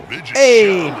 The midget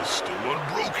Hey. shell is still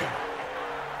unbroken.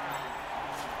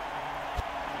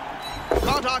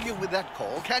 Can't argue with that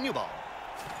call, can you, Bob?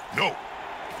 No.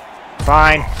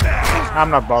 Fine. I'm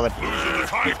not bothered. Losing the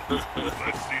title.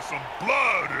 Let's see some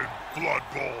blood in Blood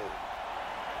Bowl.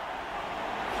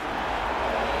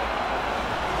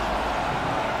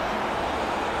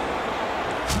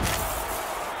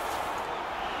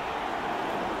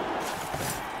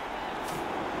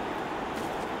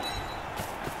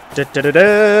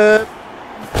 Da-da-da-da.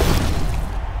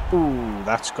 Ooh,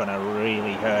 that's gonna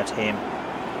really hurt him.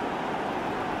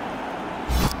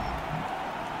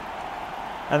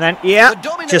 And then, yeah,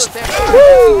 just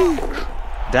woo,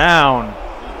 down.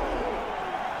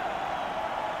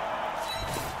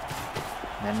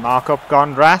 And then mark up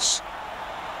Gondras.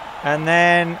 And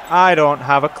then, I don't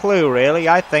have a clue really.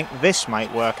 I think this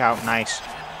might work out nice.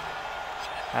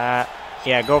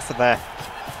 Yeah, go for there.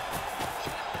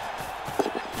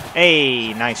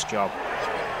 Hey, nice job.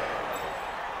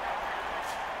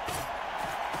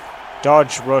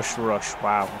 Dodge, rush, rush.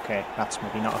 Wow, okay, that's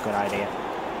maybe not a good idea.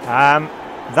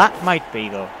 That might be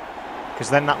though, because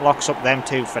then that locks up them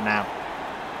two for now.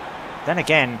 Then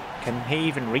again, can he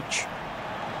even reach?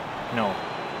 No.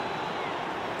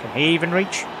 Can he even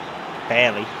reach?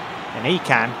 Barely. And he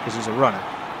can, because he's a runner.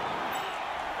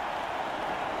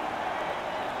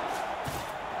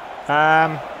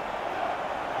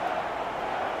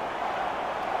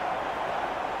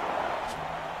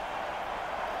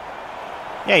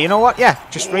 Yeah, you know what? Yeah,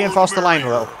 just reinforce the line a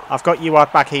little. I've got you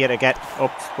out back here to get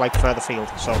up, like, further field,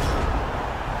 so...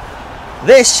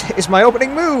 This is my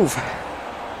opening move!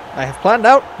 I have planned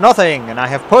out nothing, and I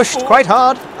have pushed quite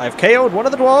hard. I've KO'd one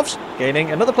of the dwarves,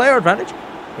 gaining another player advantage,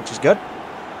 which is good.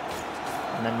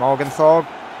 And then Morgenthau,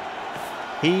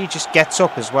 he just gets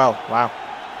up as well. Wow.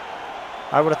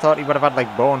 I would have thought he would have had,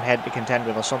 like, Bonehead to contend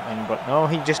with or something, but no,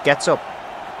 he just gets up.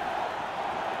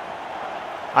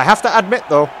 I have to admit,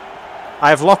 though, I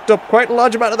have locked up quite a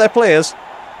large amount of their players,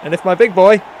 and if my big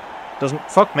boy doesn't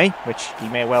fuck me, which he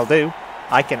may well do,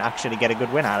 I can actually get a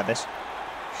good win out of this.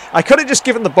 I could have just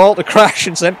given the ball to Crash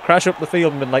and sent Crash up the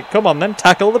field and been like, come on then,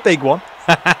 tackle the big one.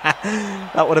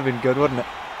 That would have been good, wouldn't it?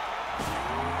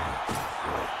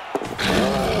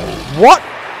 What?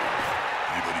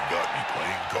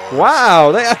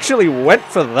 Wow, they actually went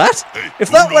for that? If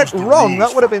that went wrong,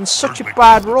 that would have been such a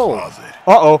bad roll.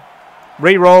 Uh-oh.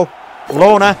 Reroll.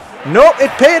 Loner. Nope, it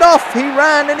paid off. He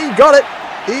ran and he got it.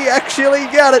 He actually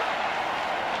got it.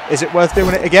 Is it worth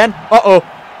doing it again? Uh-oh.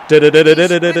 And it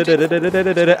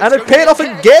paid off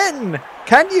again.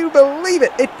 Can you believe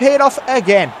it? It paid off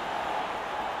again.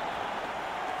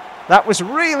 That was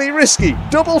really risky.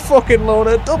 Double fucking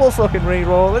loner, double fucking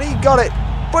reroll, and he got it.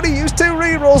 But he used 2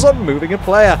 rerolls on moving a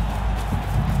player.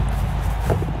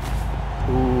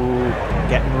 Ooh,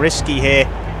 getting risky here.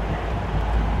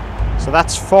 So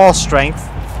that's 4 strength.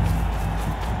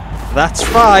 That's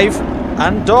 5.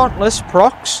 And Dauntless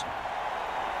procs.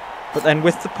 But then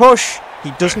with the push,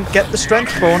 he doesn't get the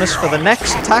strength bonus for the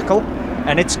next tackle,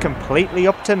 and it's completely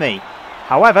up to me.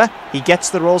 However, he gets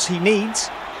the rolls he needs.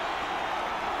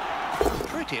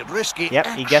 Pretty risky. Yep,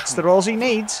 he gets the rolls he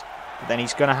needs. But then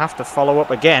he's going to have to follow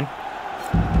up again.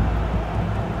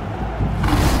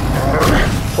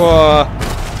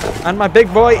 And my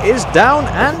big boy is down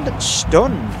and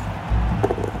stunned.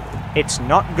 It's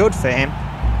not good for him.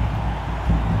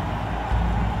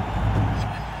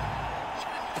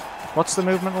 What's the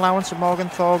movement allowance of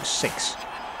Morgenthau? 6.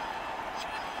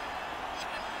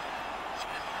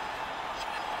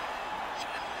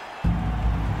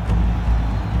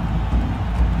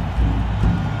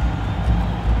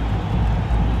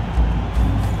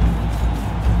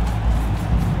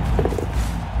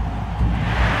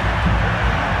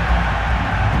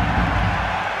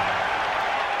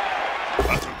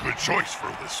 That's a good choice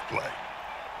for this play.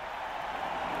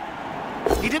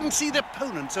 He didn't see the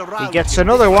opponents around. He gets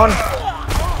another one.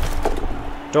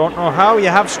 Don't know how you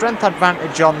have strength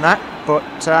advantage on that, but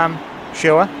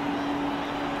sure.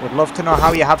 Would love to know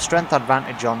how you have strength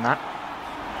advantage on that.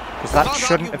 Because that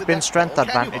shouldn't have been strength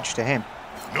advantage to him.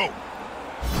 No.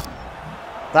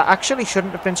 That actually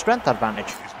shouldn't have been strength advantage.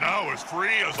 He's now as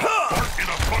free as a fart in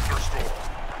a thunderstorm.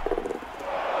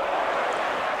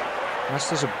 Unless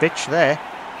there's a bitch there.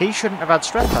 He shouldn't have had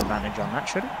strength advantage on that,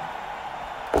 should he?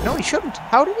 No, he shouldn't.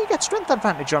 How did he get strength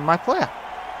advantage on my player?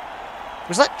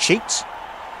 Was that cheats?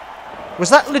 Was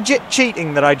that legit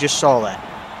cheating that I just saw there?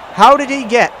 How did he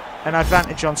get an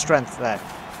advantage on strength there?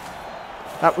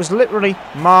 That was literally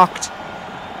marked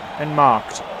and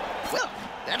marked. Well,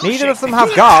 neither of them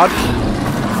have guard.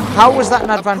 How was that an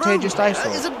advantageous dice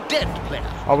roll? Is a dead player.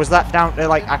 Or was that down to,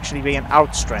 like, actually being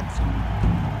out strength?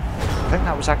 I think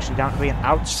that was actually down to being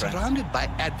out strength. Surrounded by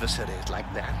adversaries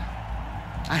like that,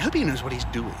 I hope he knows what he's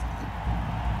doing.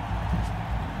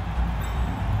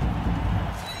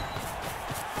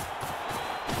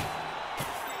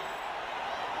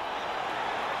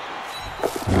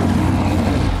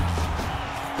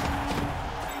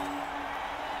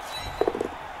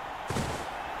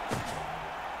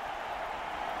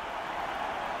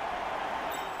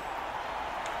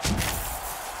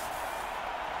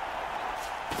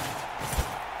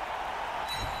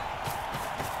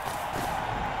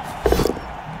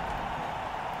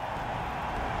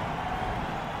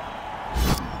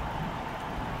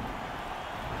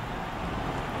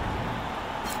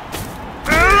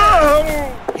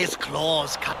 His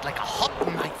claws cut like a hot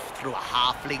knife through a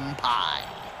halfling pie.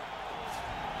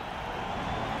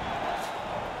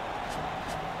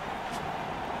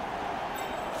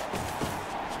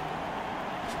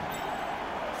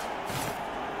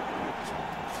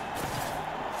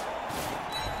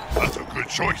 That's a good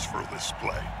choice for this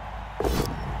play.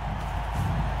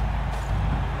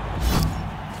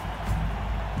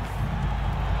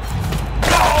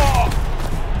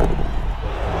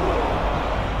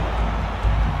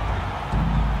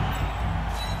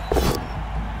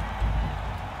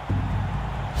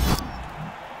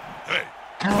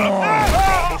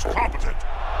 Competent.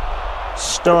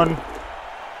 Stun.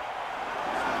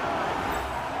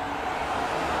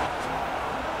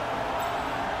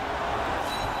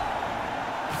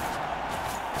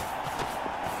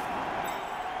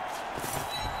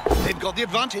 They've got the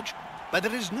advantage, but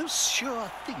there is no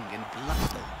sure thing in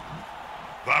blood.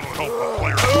 That'll help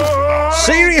the player.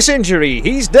 Serious injury.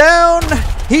 He's down.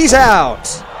 He's out.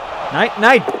 Night,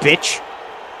 night, bitch.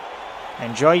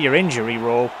 Enjoy your injury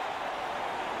roll.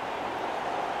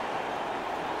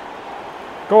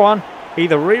 Go on,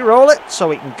 either re-roll it so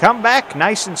he can come back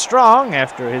nice and strong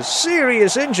after his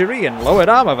serious injury and lowered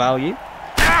armor value,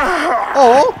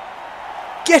 or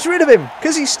get rid of him,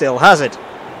 because he still has it.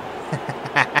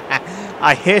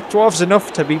 I hate dwarves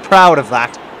enough to be proud of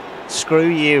that. Screw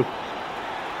you.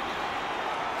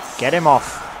 Get him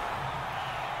off.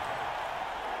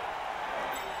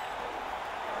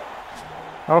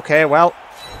 Okay, well,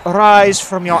 rise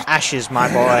from your ashes,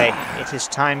 my boy. It is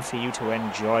time for you to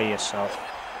enjoy yourself.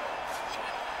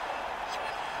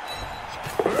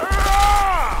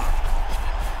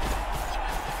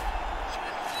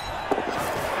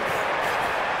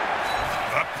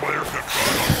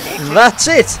 That's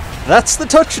it! That's the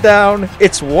touchdown!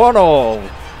 It's 1-1.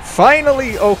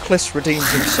 Finally, Oaklis redeems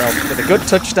himself with a good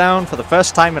touchdown for the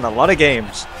first time in a lot of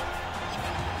games.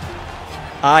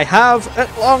 I have,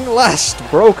 at long last,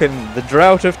 broken the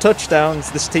drought of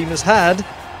touchdowns this team has had,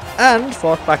 and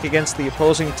fought back against the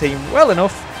opposing team well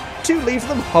enough to leave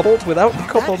them hobbled without a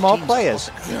couple more players.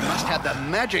 You must have the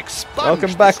magic sponge.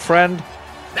 Welcome back, friend.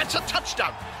 That's a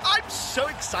touchdown! I'm so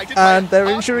excited. And their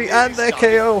injury and their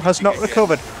KO has not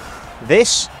recovered.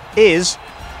 This is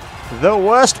the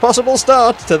worst possible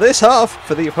start to this half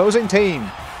for the opposing team.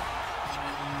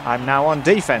 I'm now on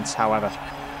defense, however.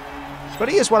 But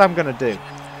here's what I'm going to do.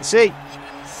 You see,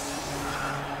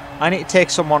 I need to take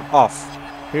someone off.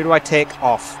 Who do I take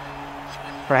off?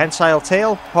 Prehensile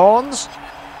Tail, Horns,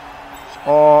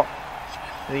 or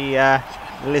the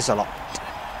Lizalot?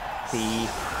 The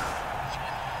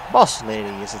Boss Lady,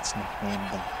 as it's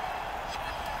nicknamed then.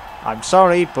 I'm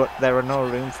sorry, but there are no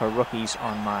room for rookies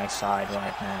on my side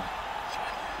right now.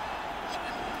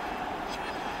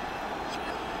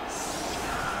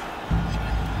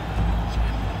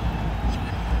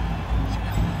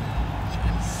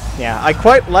 Yeah, I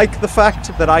quite like the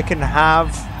fact that I can have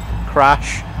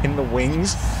Crash in the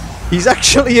wings. He's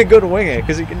actually a good winger,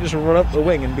 because he can just run up the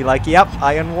wing and be like, yep,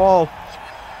 iron wall.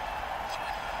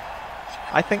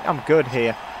 I think I'm good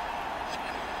here.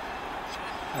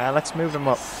 Let's move him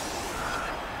up.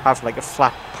 Have like a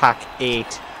flat pack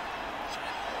 8.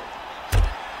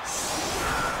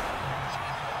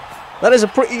 That is a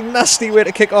pretty nasty way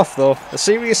to kick off, though. A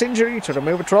serious injury to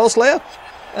remove a Troll Slayer,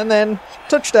 and then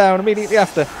touchdown immediately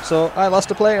after. So I lost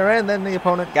a player, and then the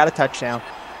opponent got a touchdown.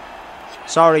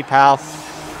 Sorry, pal.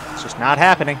 It's just not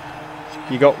happening.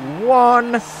 You got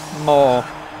one more.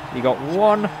 You got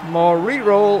one more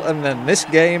reroll, and then this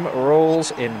game rolls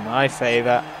in my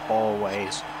favour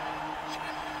always.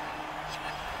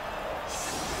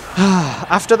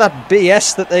 After that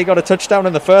BS that they got a touchdown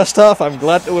in the first half, I'm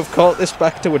glad to have caught this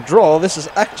back to a draw. This is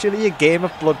actually a game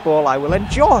of Blood Bowl I will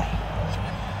enjoy.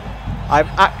 I'm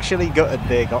actually gutted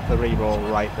they got the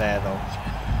reroll right there, though.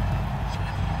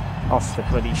 Off the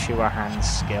bloody Sure Hands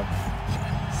skill.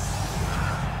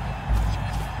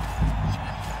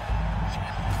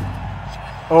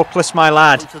 Hopeless, my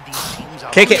lad. Both of these teams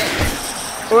are Kick it.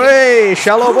 Way,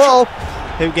 shallow ball.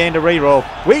 Who gained a reroll?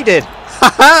 We did.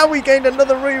 Haha, we gained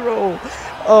another reroll.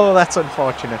 Oh, that's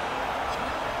unfortunate.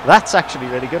 That's actually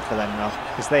really good for them now,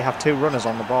 because they have 2 runners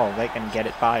on the ball. They can get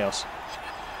it by us.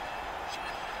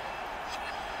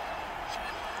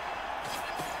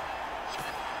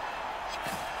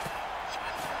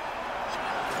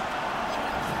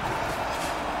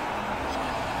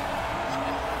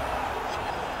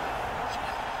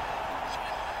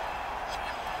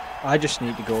 I just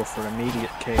need to go for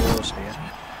immediate KOs here.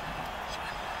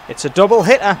 It's a double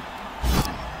hitter.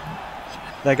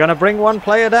 They're going to bring one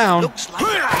player down. Looks like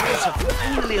players have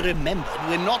finally remembered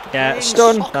we're not Yeah, playing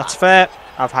stun. soccer. That's fair.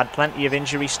 I've had plenty of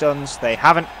injury stuns. They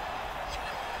haven't.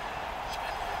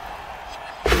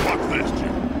 Watch this,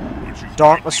 Jim. Once you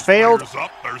Dauntless break these failed. players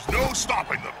up, there's no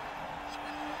stopping them.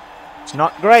 It's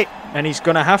not great. And he's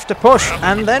going to have to push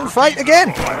and then fight again.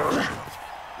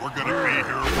 We're gonna be here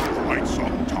for quite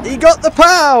some time. He got the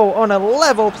POW on a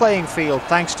level playing field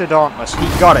thanks to Dauntless. He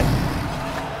got it.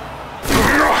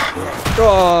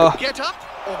 Oh, Get up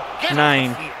or get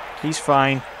 9. off the field. He's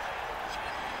fine.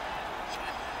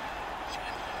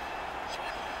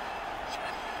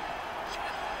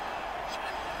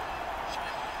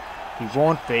 He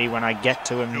won't be when I get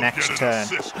to him You'll next get an turn.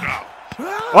 assist now.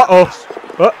 Uh-oh.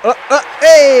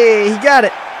 Hey, he got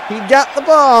it. He got the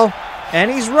ball.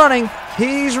 And he's running.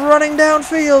 He's running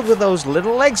downfield with those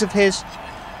little legs of his.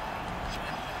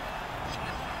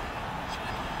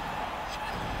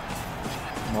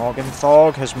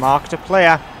 Morgenthau has marked a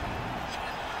player.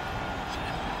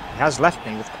 He has left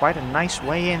me with quite a nice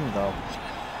way in, though.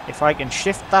 If I can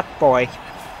shift that boy.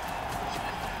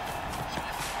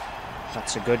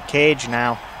 That's a good cage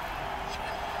now.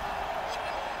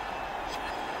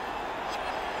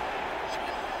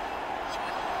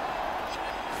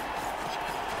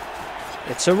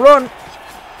 It's a run.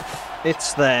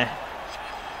 It's there.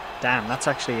 Damn, that's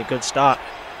actually a good start.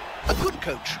 A good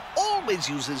coach always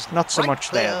uses the Not so right much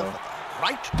player there, though. for the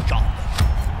right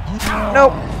job.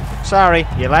 Nope. Sorry,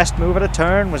 your last move at a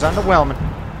turn was underwhelming.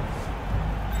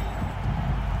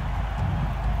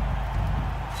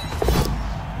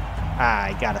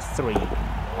 I got a 3.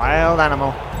 Wild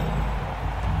animal.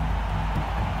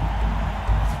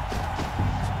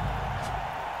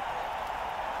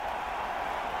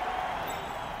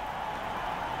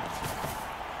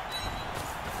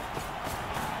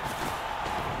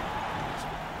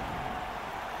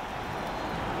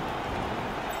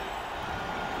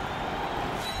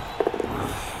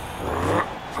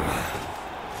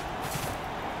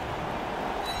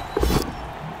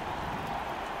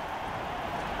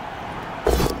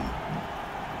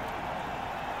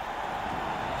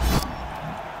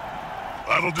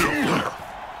 That'll do, player.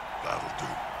 That'll do.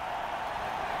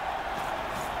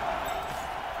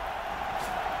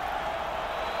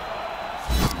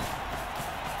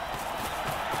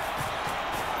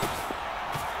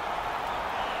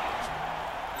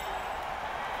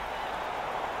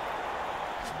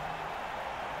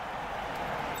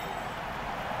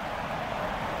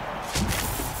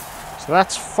 So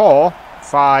that's 4,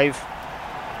 5.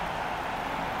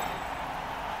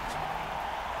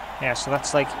 Yeah, so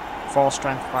that's like 4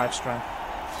 strength, 5 strength.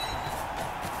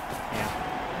 Yeah.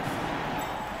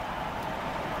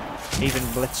 Even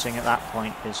blitzing at that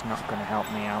point is not going to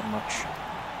help me out much.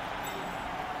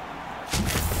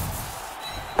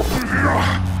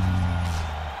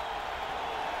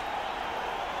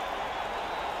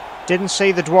 Didn't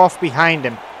see the dwarf behind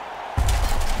him.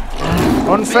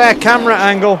 Unfair camera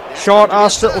angle. Short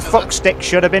arse little fuckstick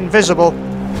should have been visible.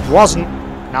 Wasn't.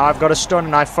 Now I've got a stun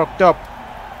and I fucked up.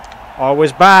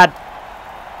 Always bad.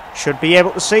 Should be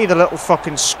able to see the little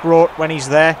fucking scrot when he's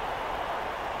there.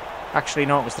 Actually,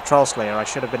 no, it was the Troll Slayer. I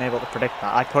should have been able to predict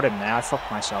that. I put him there. I fucked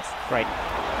myself. Great.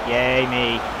 Yay,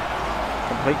 me.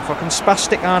 Complete fucking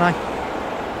spastic, aren't I?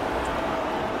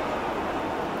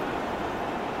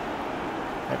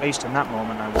 At least in that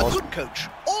moment I A was. good coach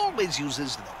always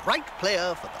uses the right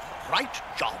player for the right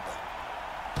job.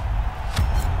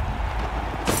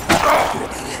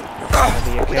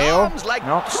 Maybe a With KO? arms like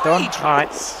No, stun. great Alright.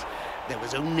 roots, there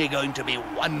was only going to be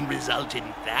one result in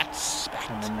that spat.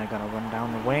 And then they're going to run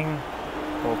down the wing.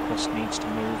 Focus needs to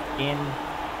move in.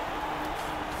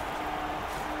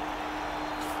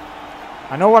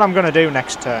 I know what I'm going to do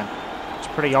next turn. It's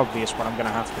pretty obvious what I'm going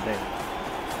to have to do.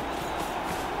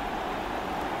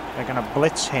 They're going to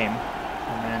blitz him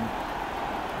and then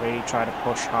really try to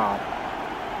push hard.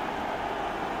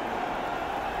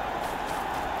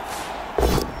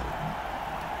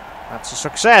 That's a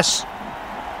success.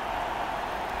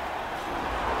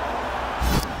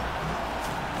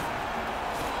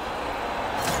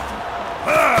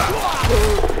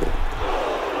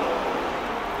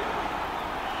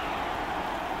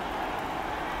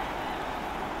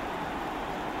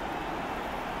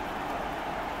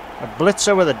 A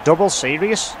blitzer with a double,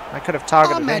 serious? I could have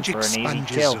targeted him magic for an easy sponge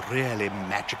kill. is really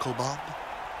magical, Bob?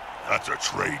 That's a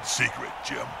trade secret,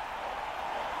 Jim.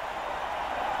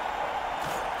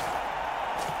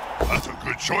 That's a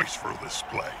good choice for this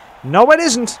play. No, it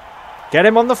isn't. Get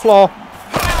him on the floor.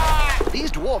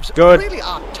 These dwarves Good. really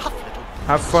are tough little...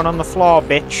 Have fun on the floor,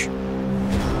 bitch.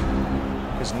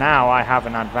 Because now I have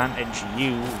an advantage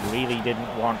you really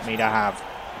didn't want me to have.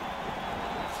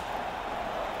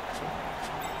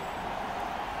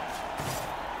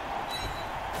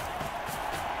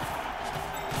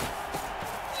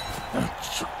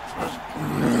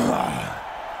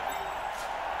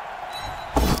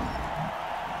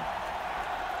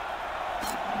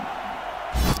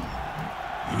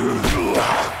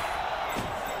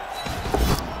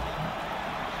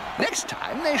 Next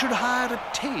time, they should hire a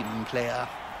tame player.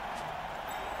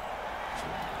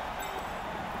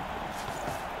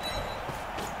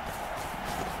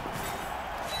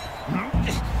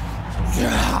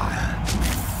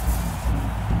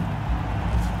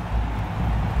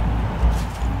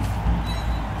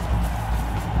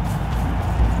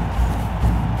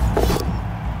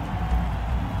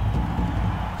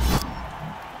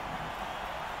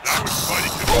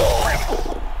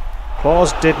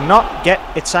 Claws did not get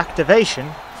its activation,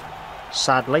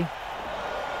 sadly.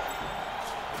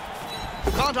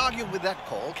 You can't argue with that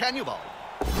call, can you, Bob?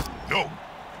 No.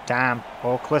 Damn,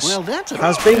 Orclus Well, that's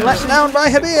has been let down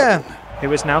by Habir,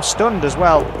 who is now stunned as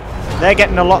well. They're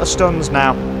getting a lot of stuns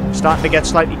now. Starting to get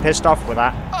slightly pissed off with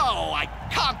that. Oh, I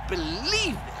can't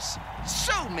believe this.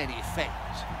 So many fails.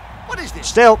 What is this?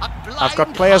 Still, A I've got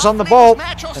blind players on the half-Lakers ball,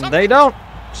 match or and something? they don't.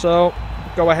 So,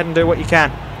 go ahead and do what you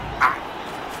can.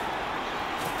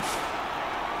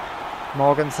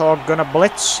 Morgenthau gonna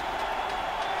blitz.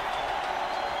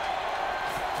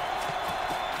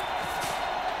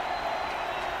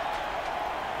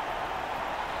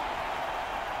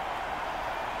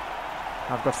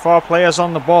 I've got 4 players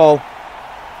on the ball.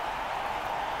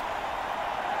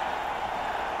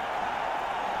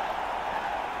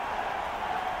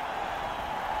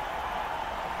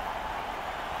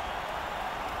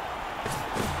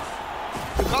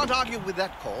 You can't argue with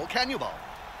that call, can you, Bob?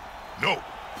 No.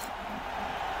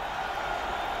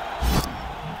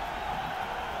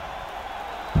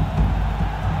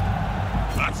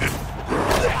 That's it.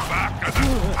 Back and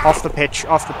then... Off the pitch,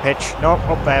 off the pitch. Nope,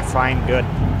 up there, fine, good.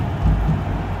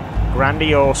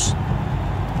 Grandiose.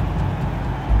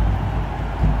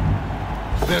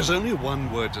 There's only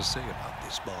one word to say about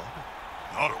this, Bob.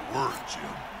 Not a word, Jim.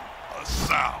 A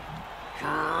sound.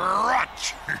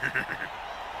 Crunch!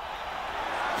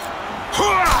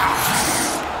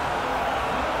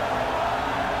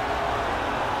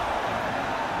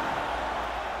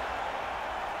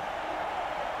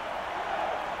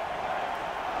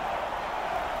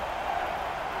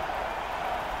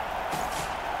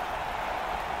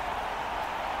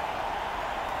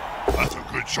 That's a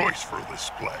good choice for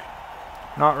this play.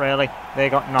 Not really. They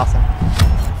got nothing.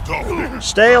 Tough.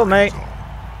 Stalemate.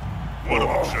 One of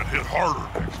them should hit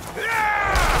harder next time.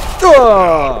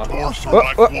 Oh, Force her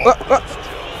like water.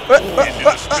 Into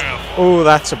the stem.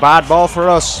 that's a bad ball for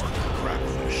us. Crack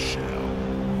the shell.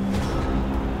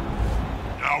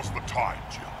 Now's the time,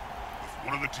 Jim. If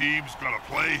one of the teams got a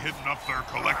play hidden up their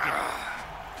collective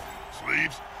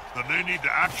sleeves, then they need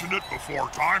to action it before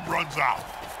time runs out.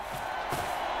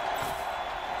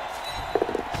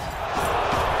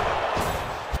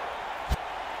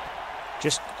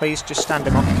 Please, just stand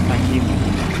him up. Thank you.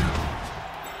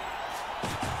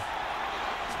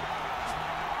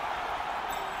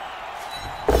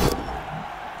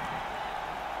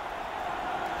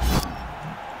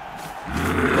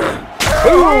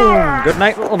 Boom! Good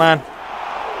night, little man.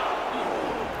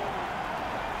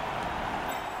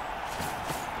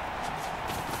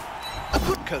 A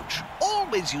good coach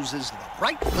always uses the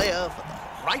right player for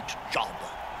the right job.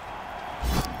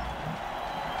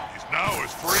 He's now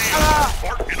as free as a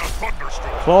fart in a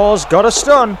thunderstorm. Claws got a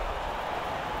stun.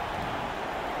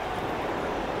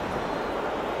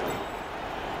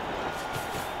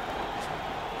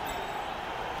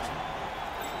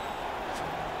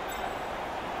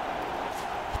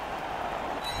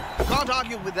 You can't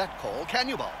argue with that call, can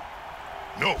you, Bob?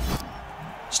 No.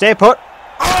 Stay put.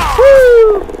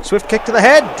 Woo! Swift kick to the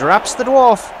head. Drops the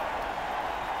dwarf.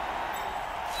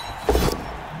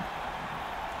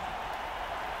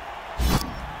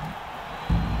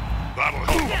 That'll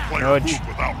help a player Nudge. move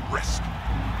without risk.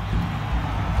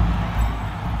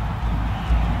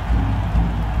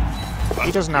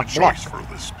 He doesn't have Good block. choice for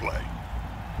this play.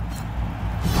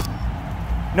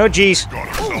 No G's. Got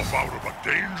himself out of a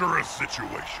dangerous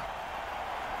situation.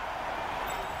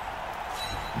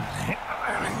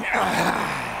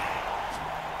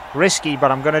 Risky,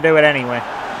 but I'm going to do it anyway.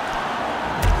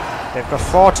 They've got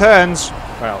 4 turns.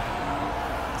 Well,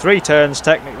 3 turns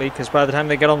technically, because by the time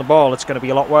they get on the ball, it's going to be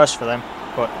a lot worse for them.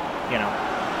 But, you know.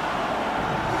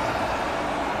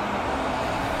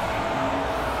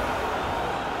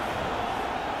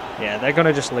 Yeah, they're going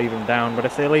to just leave him down, but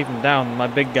if they leave him down, my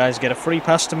big guys get a free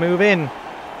pass to move in.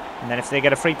 And then if they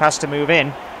get a free pass to move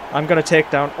in, I'm going to take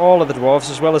down all of the dwarves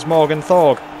as well as Morgan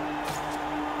Thorg.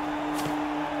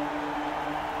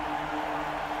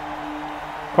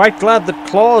 Quite glad that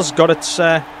Claws got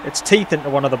its teeth into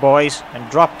one of the boys and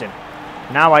dropped him.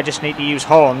 Now I just need to use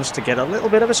Horns to get a little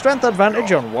bit of a strength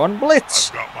advantage on one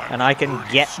blitz, and I can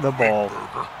get the ball.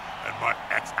 And my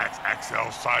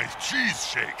XXXL size cheese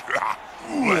shake.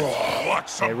 Let's watch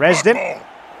some They rezzed him, football.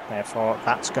 therefore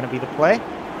that's going to be the play.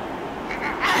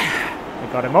 We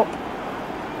got him up.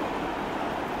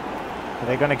 Are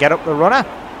they going to get up the runner?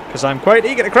 Because I'm quite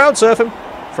eager to crowd surf him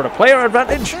for a player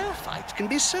advantage. Fair fights can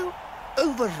be so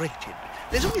overrated.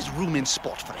 There's always room in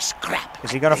sport for a scrap.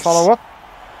 Is he going to follow up?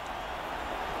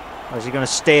 Or is he going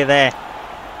to stay there?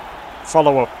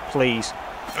 Follow up, please.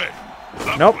 Hey,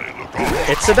 that Nope. play looked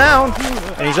awful. It's a down,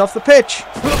 and he's off the pitch.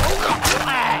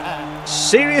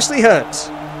 Seriously hurt.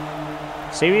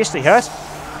 Seriously hurt?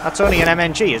 That's only an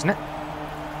MNG, isn't it?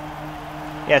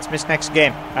 Yeah, it's missed next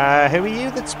game. Who are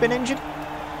you that's been injured?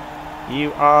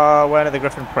 You are one of the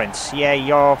Griffin Prince. Yeah,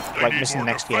 you're They like need missing the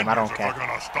more next game. I don't defenders if care. they're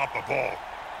gonna stop the ball.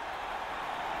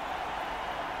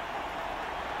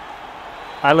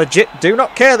 I legit do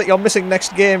not care that you're missing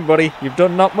next game, buddy. You've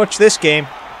done not much this game,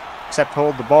 except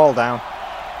hold the ball down.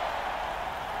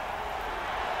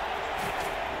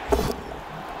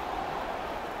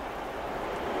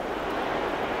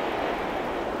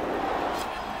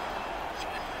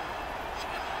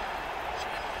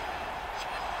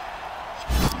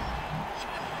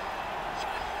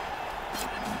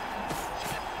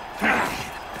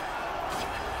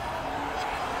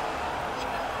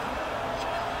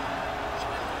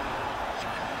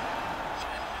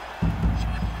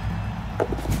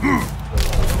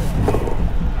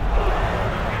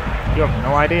 You have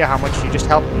no idea how much you just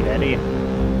helped me there, do you?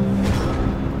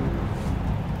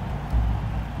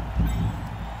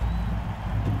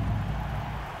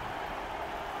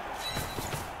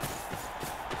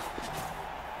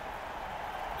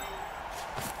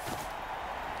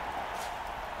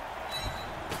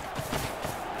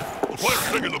 The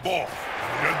player's taking the ball.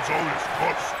 The end zone is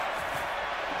close.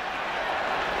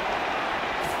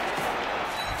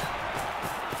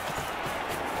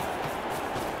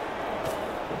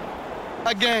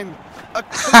 Again, a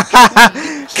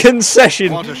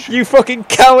Concession! What a shame. You fucking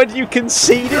coward, you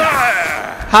conceded!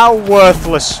 How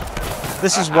worthless.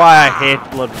 This is why I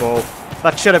hate Blood Bowl.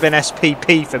 That should have been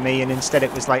SPP for me, and instead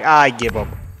it was like, I give up.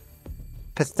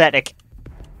 Pathetic.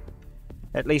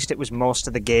 At least it was most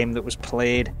of the game that was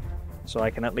played, so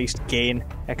I can at least gain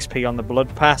XP on the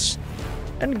Blood Pass.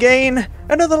 And gain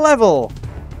another level,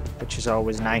 which is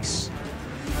always nice.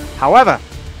 However,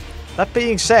 that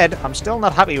being said, I'm still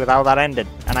not happy with how that ended,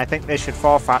 and I think they should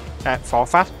forfeit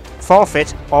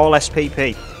all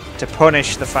SPP to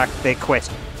punish the fact they quit,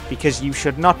 because you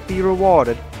should not be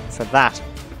rewarded for that.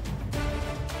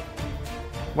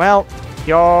 Well,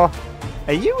 are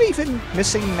you even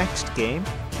missing next game?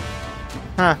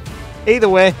 Huh. Either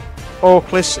way,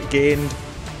 Oaklis gained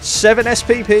 7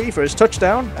 SPP for his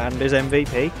touchdown and his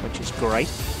MVP, which is great.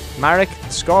 Marek the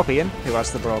Scorpion, who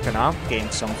has the broken arm,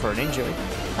 gained some for an injury.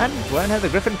 And Werner the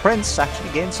Griffin Prince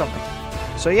actually gained something.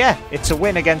 So yeah, it's a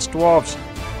win against dwarves.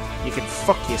 You can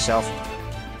fuck yourself.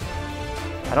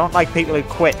 I don't like people who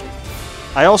quit.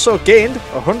 I also gained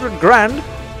 100 grand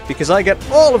because I get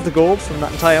all of the gold from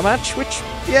that entire match, which,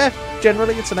 yeah,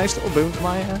 generally it's a nice little boon to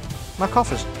my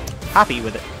coffers. Happy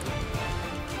with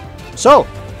it. So,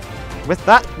 with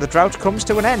that, the drought comes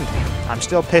to an end. I'm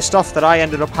still pissed off that I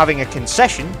ended up having a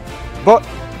concession, but,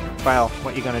 well,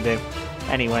 what are you going to do?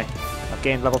 Anyway, I've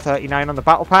gained level 39 on the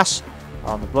Battle Pass,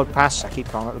 or on the Blood Pass. I keep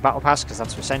calling it the Battle Pass because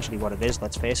that's essentially what it is,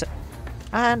 let's face it.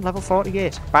 And level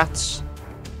 48. Bats,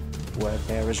 Word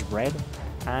Bearers Red,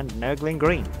 and Nurgling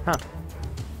Green. Huh.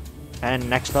 And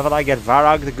next level I get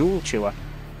Varag the Ghoul Chewer.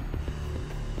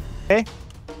 Okay,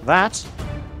 that,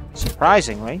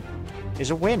 surprisingly,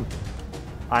 is a win.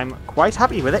 I'm quite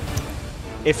happy with it,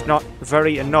 if not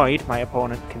very annoyed my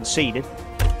opponent conceded,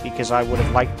 because I would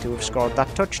have liked to have scored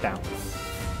that touchdown.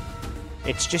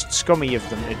 It's just scummy of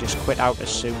them to just quit out as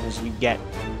soon as you get,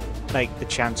 like, the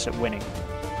chance at winning.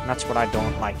 And that's what I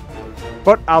don't like.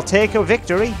 But I'll take a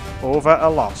victory over a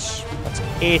loss. That's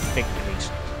 8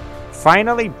 victories.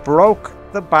 Finally broke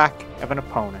the back of an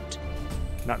opponent.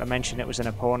 Not to mention it was an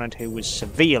opponent who was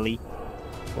severely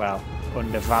well,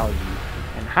 undervalued.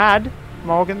 And had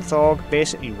Morgan Thorg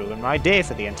basically ruined my day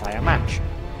for the entire match.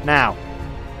 Now,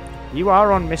 you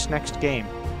are on Miss next game.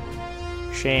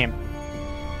 Shame.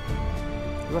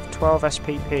 You have 12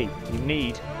 SPP. You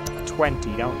need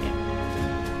 20, don't you?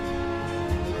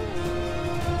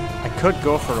 I could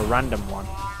go for a random one.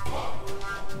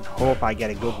 And hope I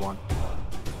get a good one.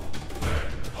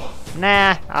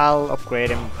 Nah, I'll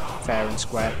upgrade him fair and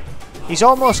square. He's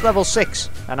almost level 6,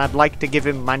 and I'd like to give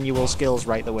him manual skills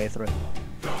right the way through.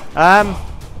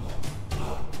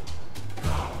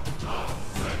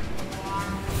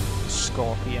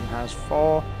 Scorpion has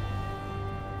 4.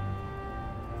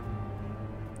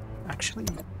 Actually,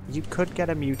 you could get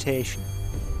a mutation.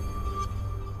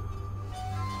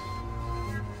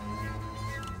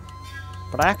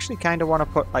 But I actually kind of want to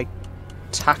put, like,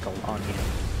 tackle on you.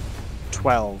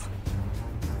 12.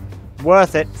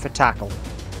 Worth it for tackle.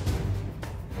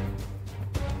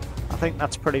 I think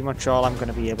that's pretty much all I'm going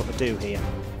to be able to do here.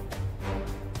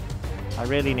 I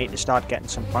really need to start getting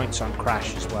some points on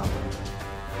Crash as well.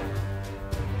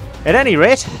 At any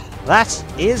rate, that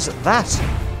is that.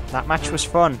 That match was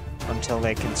fun until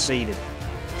they conceded.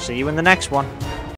 See you in the next one.